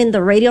when I'm in the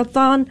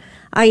radiothon,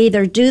 I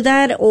either do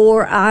that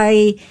or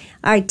I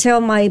tell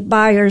my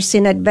buyers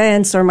in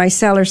advance or my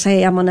sellers,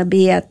 hey, I'm going to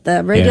be at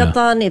the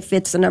radiothon. If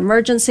it's an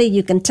emergency,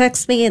 you can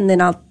text me and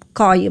then I'll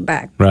call you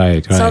back.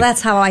 Right. So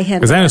that's how I handle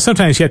it. Because I know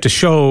sometimes you have to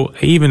show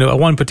even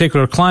one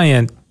particular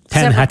client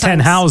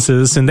 10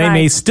 houses, and they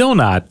may still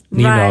not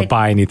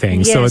buy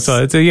anything. Yes.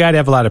 So you got to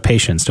have a lot of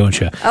patience, don't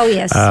you? Oh,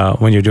 yes.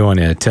 When you're doing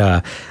it.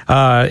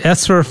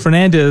 Esther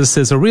Fernandez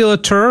is a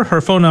realtor. Her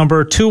phone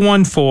number,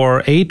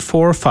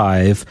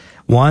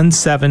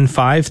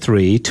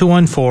 214-845-1753,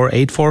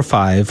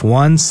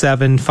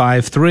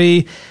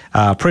 214-845-1753.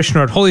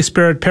 Parishioner at Holy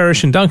Spirit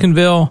Parish in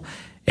Duncanville.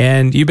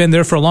 And you've been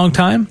there for a long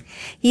time?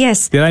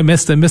 Yes. Did I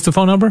miss the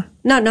phone number?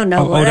 No.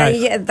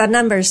 The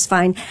number is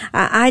fine.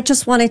 I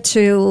just wanted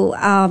to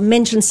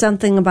mention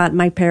something about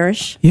my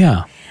parish.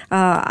 Yeah.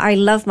 I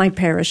love my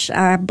parish.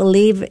 I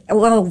believe,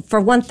 well, for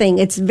one thing,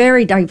 it's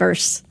very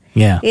diverse.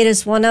 Yeah. It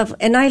is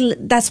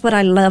that's what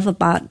I love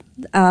about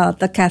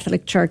the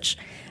Catholic Church.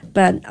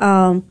 But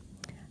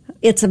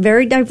it's a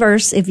very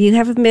diverse. If you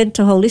haven't been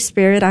to Holy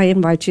Spirit, I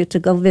invite you to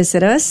go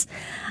visit us.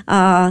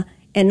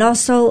 And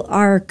also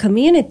our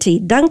community,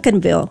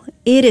 Duncanville.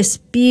 It is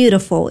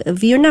beautiful.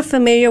 If you're not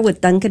familiar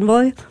with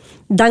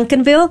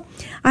Duncanville,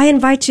 I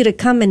invite you to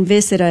come and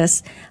visit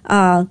us.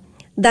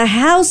 The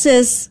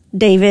houses,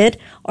 David,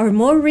 are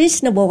more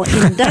reasonable in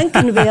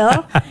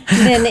Duncanville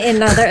than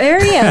in other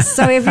areas.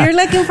 So if you're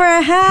looking for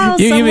a house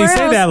you may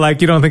say that like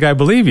you don't think I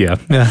believe you.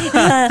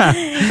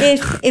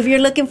 If you're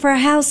looking for a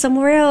house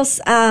somewhere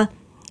else,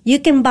 You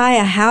can buy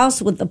a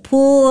house with a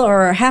pool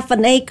or half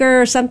an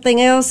acre or something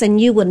else, and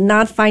you would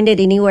not find it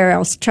anywhere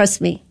else.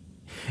 Trust me.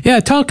 Yeah,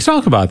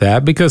 talk about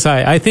that, because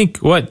I think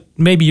what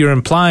maybe you're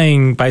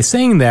implying by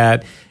saying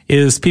that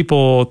is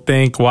people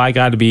think, well, I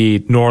got to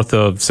be north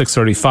of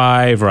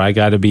 635, or I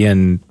got to be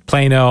in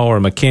Plano or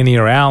McKinney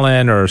or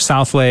Allen or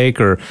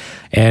Southlake,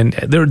 and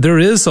there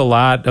is a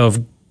lot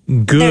of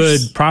good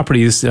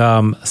properties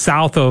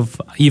south of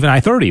even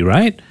I-30,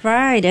 right?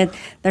 Right. And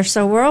there's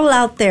a world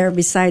out there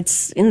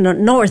besides in the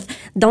north.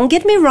 Don't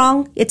get me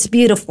wrong. It's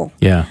beautiful.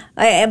 Yeah.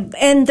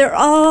 And they're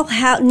all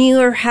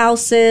newer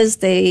houses.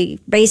 They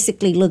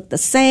basically look the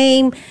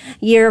same.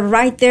 You're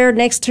right there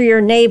next to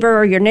your neighbor,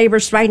 or your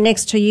neighbor's right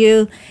next to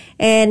you.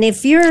 And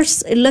if you're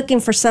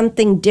looking for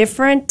something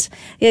different,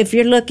 if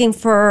you're looking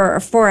for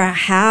a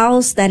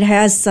house that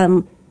has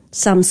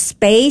some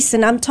space,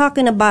 and I'm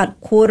talking about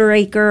quarter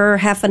acre,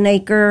 half an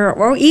acre,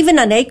 or even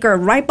an acre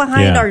right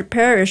behind our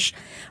parish.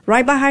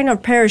 Right behind our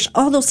parish,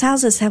 all those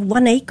houses have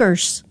 1 acre.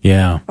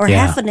 Yeah. Or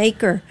half an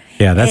acre.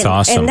 Yeah, that's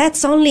awesome. And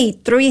that's only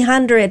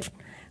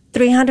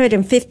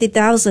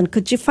 350,000.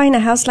 Could you find a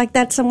house like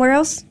that somewhere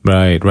else?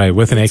 Right,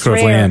 with an acre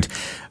of land.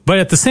 But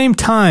at the same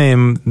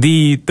time,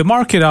 the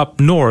market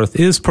up north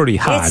is pretty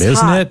hot,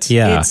 isn't it?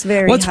 Yeah. It's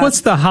very hot. What's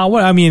the hot?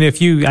 I mean,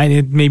 if you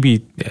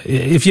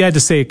had to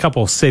say a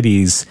couple of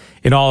cities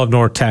in all of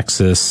North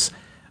Texas,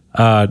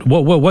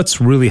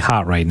 what's really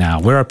hot right now?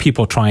 Where are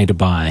people trying to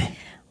buy?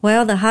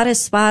 Well, the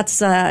hottest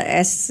spots,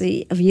 as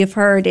you've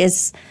heard,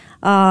 is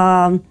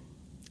Frisco.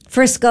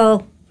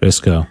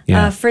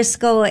 Yeah.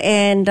 Frisco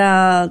and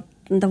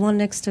the one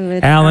next to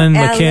it. Allen,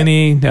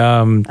 McKinney,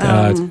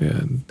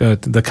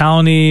 the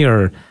Colony,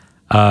 or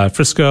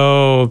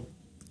Frisco.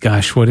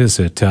 Gosh, what is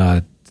it?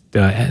 It's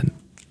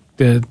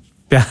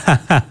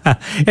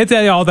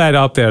all that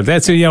up there.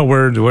 That's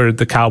where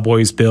the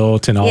Cowboys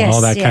built and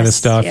all that kind of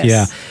stuff.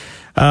 Yes.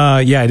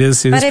 Yeah, it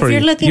is. But if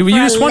you're looking for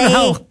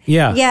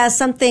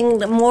something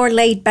more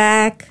laid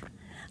back,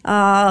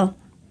 I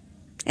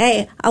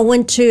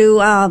went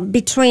to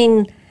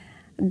between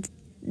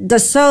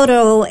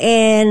DeSoto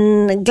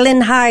and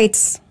Glen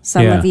Heights.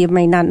 Some of you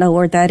may not know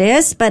where that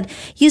is, but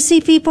you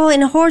see people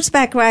in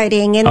horseback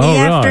riding in the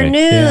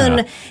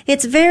afternoon.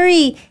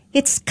 Yeah.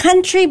 It's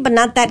country, but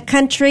not that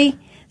country.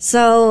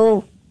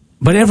 So,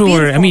 but everywhere.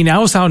 Beautiful. I mean, I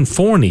was out in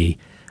Forney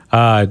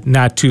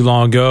not too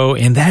long ago,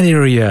 in that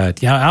area,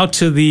 out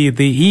to the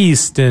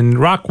east, and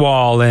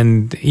Rockwall,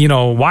 and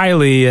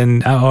Wiley,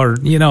 and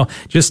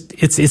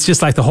it's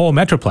just like the whole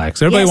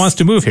metroplex. Everybody wants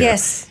to move here.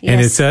 Yes.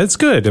 And it's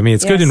good. I mean,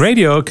 it's good in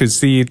radio because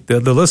the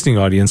listening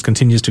audience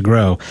continues to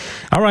grow.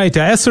 All right,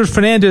 Esther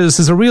Fernandez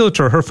is a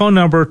realtor. Her phone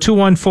number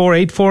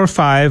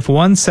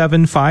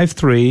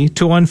 214-845-1753,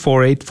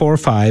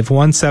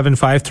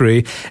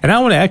 214-845-1753. And I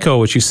want to echo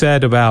what you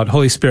said about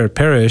Holy Spirit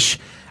Parish.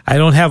 I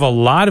don't have a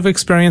lot of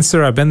experience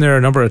there. I've been there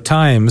a number of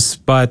times,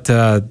 but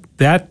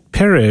that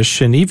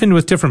parish, and even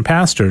with different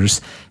pastors,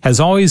 has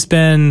always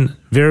been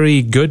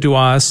very good to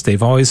us.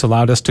 They've always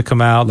allowed us to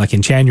come out. Like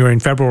in January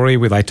and February,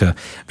 we like to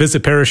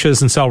visit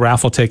parishes and sell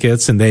raffle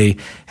tickets, and they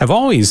have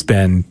always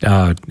been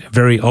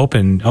very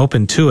open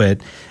to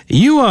it.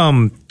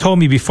 You told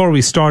me before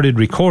we started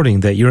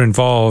recording that you're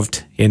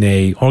involved in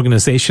a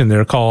organization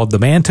there called the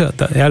Mantle. Is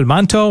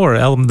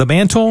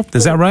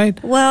that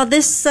right? Well,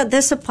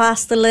 this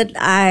apostolate,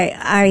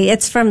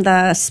 it's from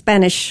the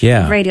Spanish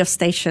radio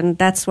station.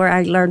 That's where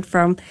I learned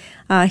from.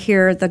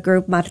 Here, the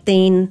group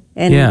Martin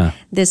and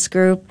this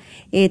group.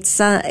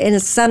 It's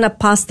an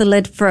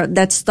apostolate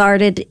that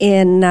started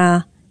in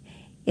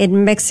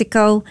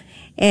Mexico,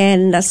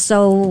 and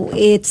so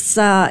it's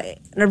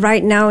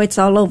right now it's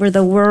all over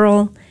the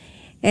world,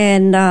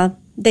 and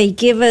they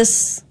give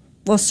us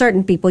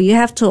certain people. You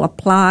have to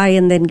apply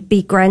and then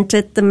be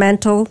granted the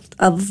mantle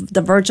of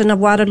the Virgin of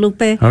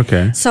Guadalupe.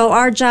 Okay. So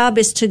our job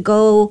is to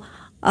go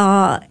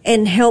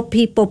and help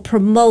people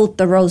promote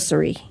the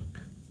Rosary.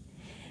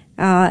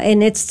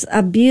 And it's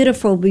a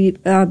beautiful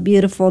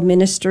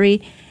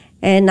ministry.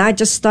 And I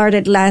just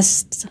started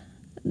last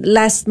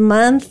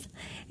month,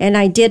 and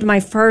I did my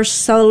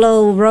first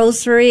solo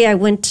rosary. I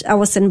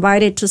was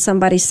invited to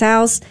somebody's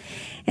house,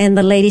 and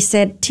the lady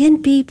said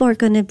 10 people are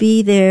going to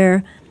be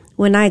there.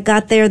 When I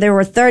got there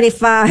were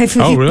 35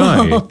 people. Oh,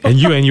 really?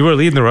 And you were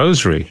leading the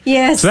rosary.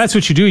 Yes. So that's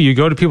what you do. You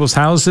go to people's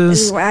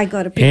houses. I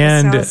go to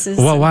people's houses.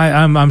 Well, why?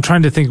 I'm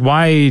trying to think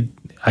why.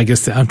 I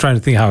guess I'm trying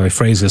to think how I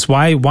phrase this.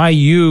 Why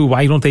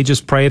don't they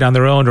just pray it on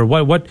their own, or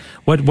what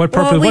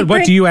purpose?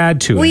 What do you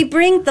add to it? We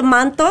bring the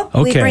manto.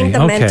 Okay. We bring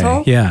the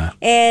mantle. Yeah.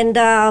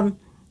 And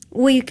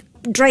we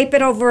drape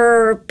it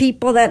over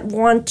people that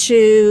want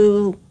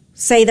to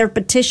say their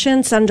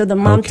petitions under the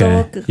mantle.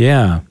 Okay.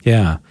 Yeah.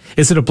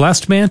 Is it a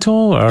blessed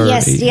mantle? Or?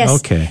 Yes.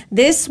 Okay.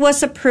 This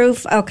was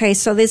approved. Okay,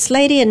 so this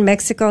lady in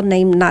Mexico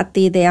named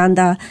Nati de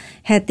Anda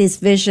had these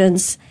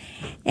visions.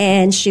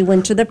 And she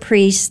went to the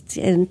priest,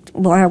 and,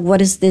 well, what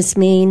does this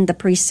mean? The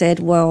priest said,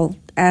 well,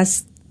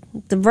 ask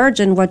the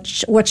Virgin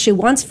what she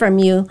wants from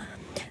you.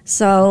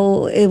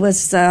 So it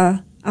was,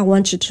 I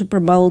want you to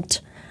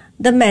promote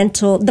the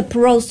mantle, the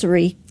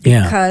rosary,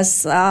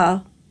 because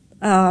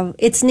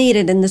it's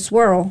needed in this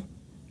world.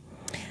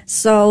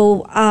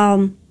 So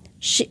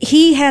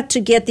he had to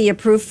get the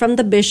approved from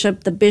the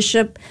bishop. The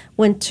bishop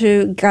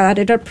got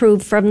it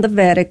approved from the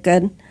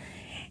Vatican,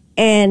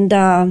 and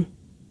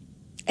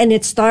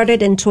it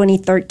started in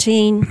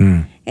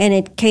 2013, and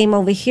it came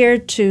over here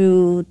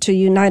to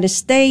United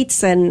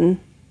States, and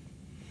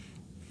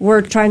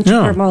we're trying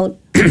to promote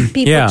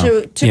people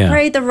to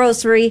pray the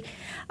rosary.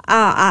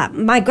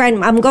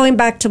 I'm going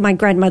back to my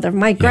grandmother.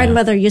 My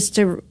grandmother used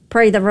to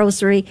pray the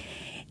rosary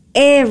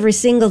every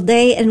single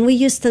day, and we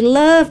used to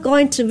love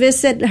going to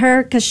visit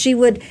her because she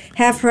would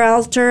have her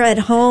altar at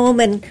home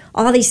and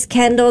all these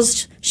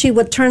candles. She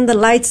would turn the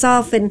lights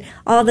off and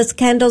all these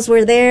candles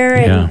were there,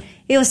 and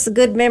it was a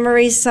good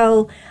memory.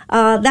 So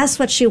that's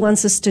what she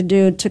wants us to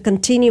do, to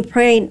continue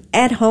praying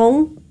at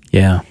home.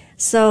 Yeah.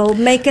 So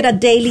make it a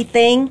daily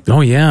thing. Oh,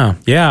 yeah.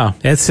 Yeah.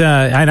 It's,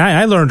 and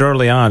I learned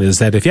early on is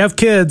that if you have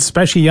kids,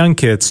 especially young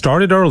kids,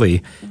 start it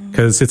early,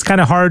 because it's kind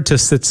of hard to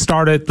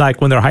start it like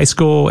when they're high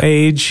school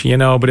age,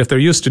 but if they're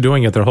used to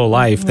doing it their whole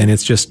life, then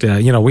it's just,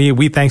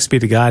 we, thanks be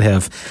to God,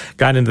 have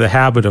gotten into the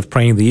habit of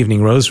praying the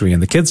evening rosary,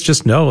 and the kids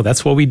just know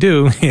that's what we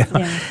do.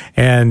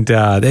 And,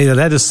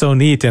 that is so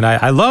neat. And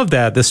I love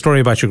this story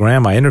about your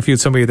grandma. I interviewed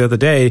somebody the other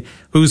day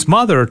whose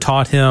mother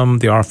taught him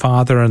the Our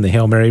Father and the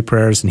Hail Mary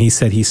prayers. And he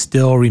said he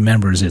still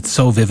remembers it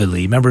so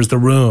vividly. He remembers the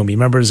room. He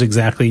remembers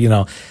exactly,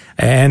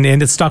 and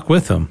it stuck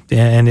with him.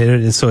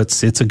 And so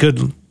it's a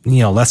good,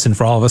 lesson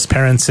for all of us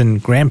parents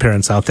and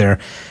grandparents out there.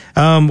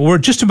 We're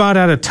just about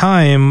out of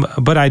time,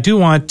 but I do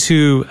want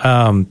to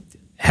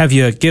have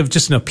you give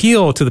just an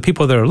appeal to the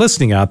people that are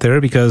listening out there,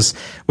 because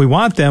we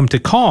want them to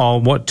call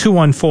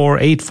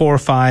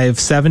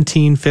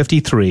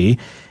 214-845-1753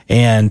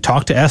 and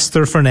talk to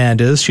Esther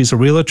Fernandez. She's a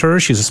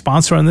realtor. She's a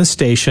sponsor on this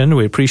station.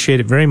 We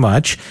appreciate it very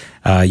much.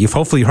 You've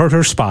hopefully heard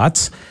her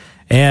spots.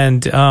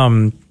 And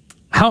how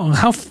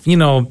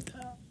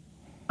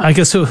I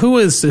guess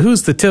who's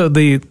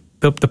the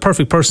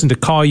perfect person to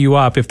call you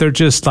up if they're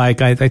just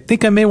like, I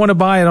think I may want to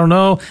buy, I don't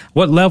know,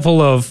 what level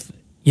of,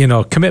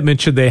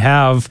 commitment should they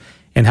have,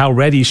 and how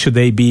ready should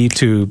they be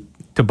to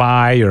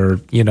buy, or,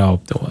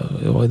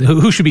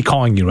 who should be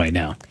calling you right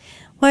now?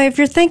 Well, if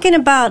you're thinking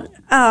about,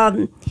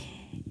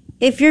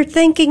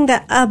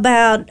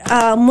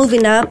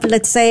 moving up,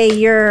 let's say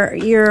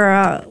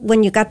you're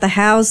when you got the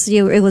house,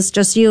 it was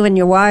just you and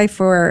your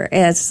wife, or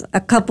as a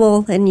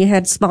couple, and you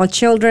had small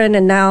children,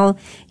 and now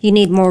you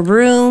need more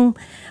room.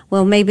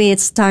 Well, maybe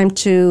it's time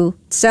to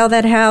sell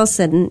that house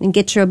and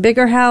get you a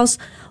bigger house.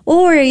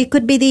 Or it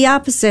could be the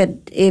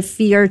opposite. If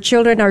your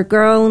children are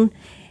grown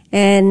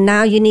and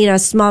now you need a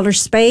smaller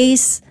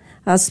space,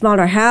 a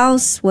smaller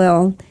house,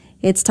 well,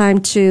 it's time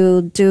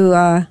to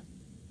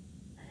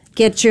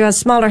get you a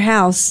smaller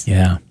house.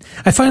 Yeah.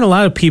 I find a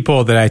lot of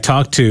people that I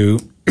talk to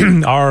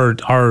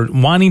are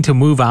wanting to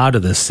move out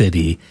of the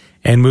city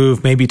and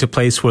move maybe to a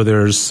place where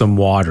there's some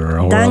water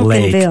or a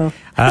lake.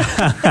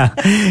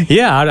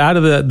 Out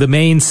of the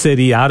main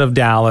city, out of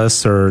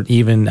Dallas, or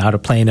even out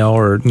of Plano,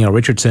 or,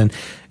 Richardson.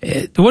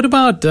 What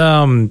about,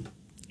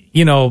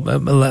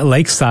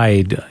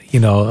 lakeside,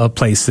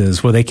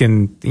 places where they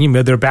can,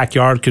 their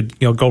backyard could,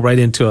 go right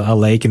into a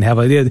lake and have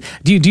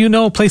do you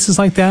know places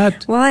like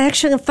that? Well,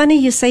 actually, funny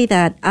you say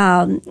that.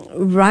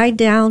 Right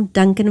down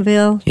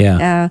Duncanville.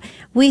 Yeah.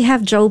 We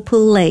have Joe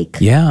Pool Lake.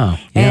 Yeah.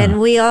 And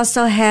we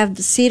also have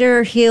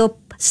Cedar Hill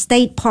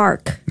State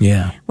Park.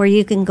 Yeah. Where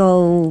you can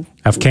go.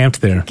 I've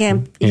camped there.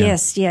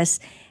 Yes.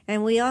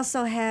 And we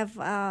also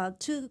have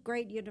 2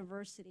 great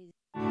universities.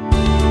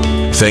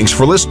 Thanks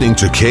for listening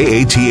to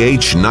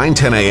KATH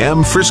 910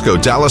 AM, Frisco,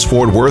 Dallas,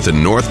 Fort Worth,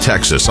 and North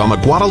Texas on the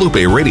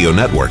Guadalupe Radio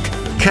Network.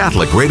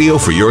 Catholic radio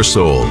for your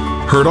soul.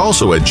 Heard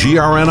also at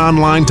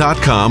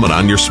grnonline.com and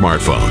on your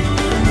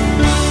smartphone.